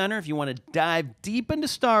 Force Center, if you want to dive deep into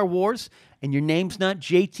Star Wars, and your name's not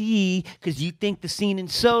JTE because you think the scene in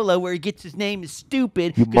Solo where he gets his name is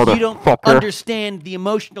stupid because you don't understand the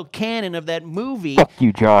emotional canon of that movie. Fuck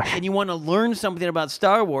you, Josh. And you want to learn something about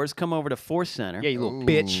Star Wars, come over to Force Center. Yeah, you little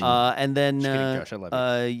bitch. And then Just kidding, Josh, I love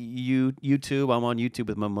YouTube. I'm on YouTube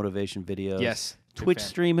with my motivation videos. Yes, big Twitch fan.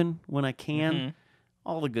 streaming when I can.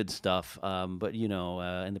 All the good stuff. But,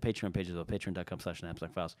 and the Patreon pages are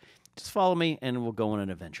patreon.com/knapsackfiles. Just follow me, and we'll go on an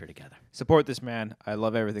adventure together. Support this man. I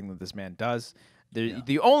love everything that this man does.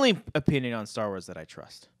 The only opinion on Star Wars that I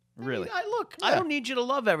trust. Really. I don't need you to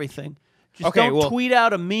love everything. Just Okay, don't well- tweet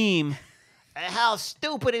out a meme. How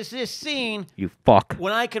stupid is this scene? You fuck.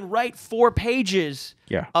 When I can write 4 pages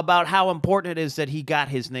Yeah. about how important it is that he got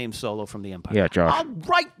his name Solo from the Empire. Yeah, Josh. I'll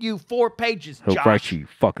write you 4 pages, He'll Josh. write you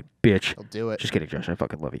fucking bitch. I'll do it. Just kidding, Josh. I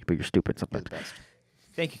fucking love you, but you're stupid You're sometimes. the best.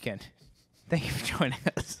 Thank you, Ken. Thank you for joining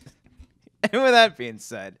us. And with that being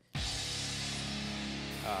said,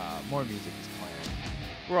 more music is playing.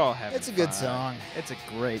 We're all having It's a good fun. song. It's a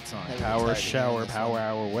great song. Every Power time Shower, you hear Power this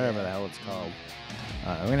Hour, whatever the hell it's called.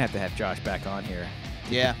 We're going to have Josh back on here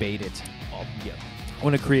to Yeah. debate it. I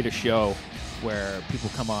want to create a show where people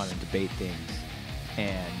come on and debate things.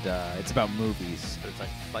 And it's about movies. But it's like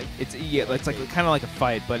fight. It's like kind of like a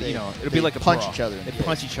fight, but They- it'll they be like a punch brawl. each other in They the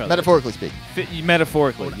punch face. each other. Metaphorically speaking.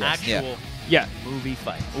 Metaphorically, An yes. actual Yeah. movie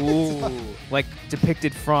fight. Ooh, like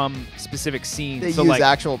depicted from specific scenes. They so use like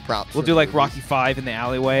actual props. we'll for do like movies. Rocky 5 in the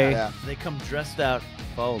alleyway. Yeah. They come dressed out.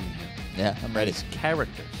 Follow me. Yeah, I'm ready. As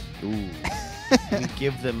characters. Ooh. We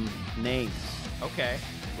give them names Okay.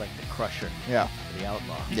 like the Crusher, Yeah. the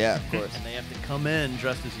Outlaw. Yeah, of course. And they have to come in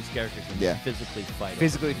dressed as these characters and Yeah. physically fight.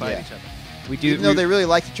 Physically fight Yeah. each other. We do. Even though they really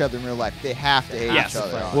like each other in real life, they have to hate Yes. each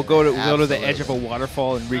other. We'll go to the edge of a Absolutely.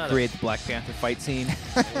 waterfall and recreate the Black Panther fight scene.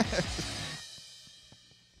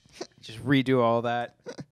 Just redo all that.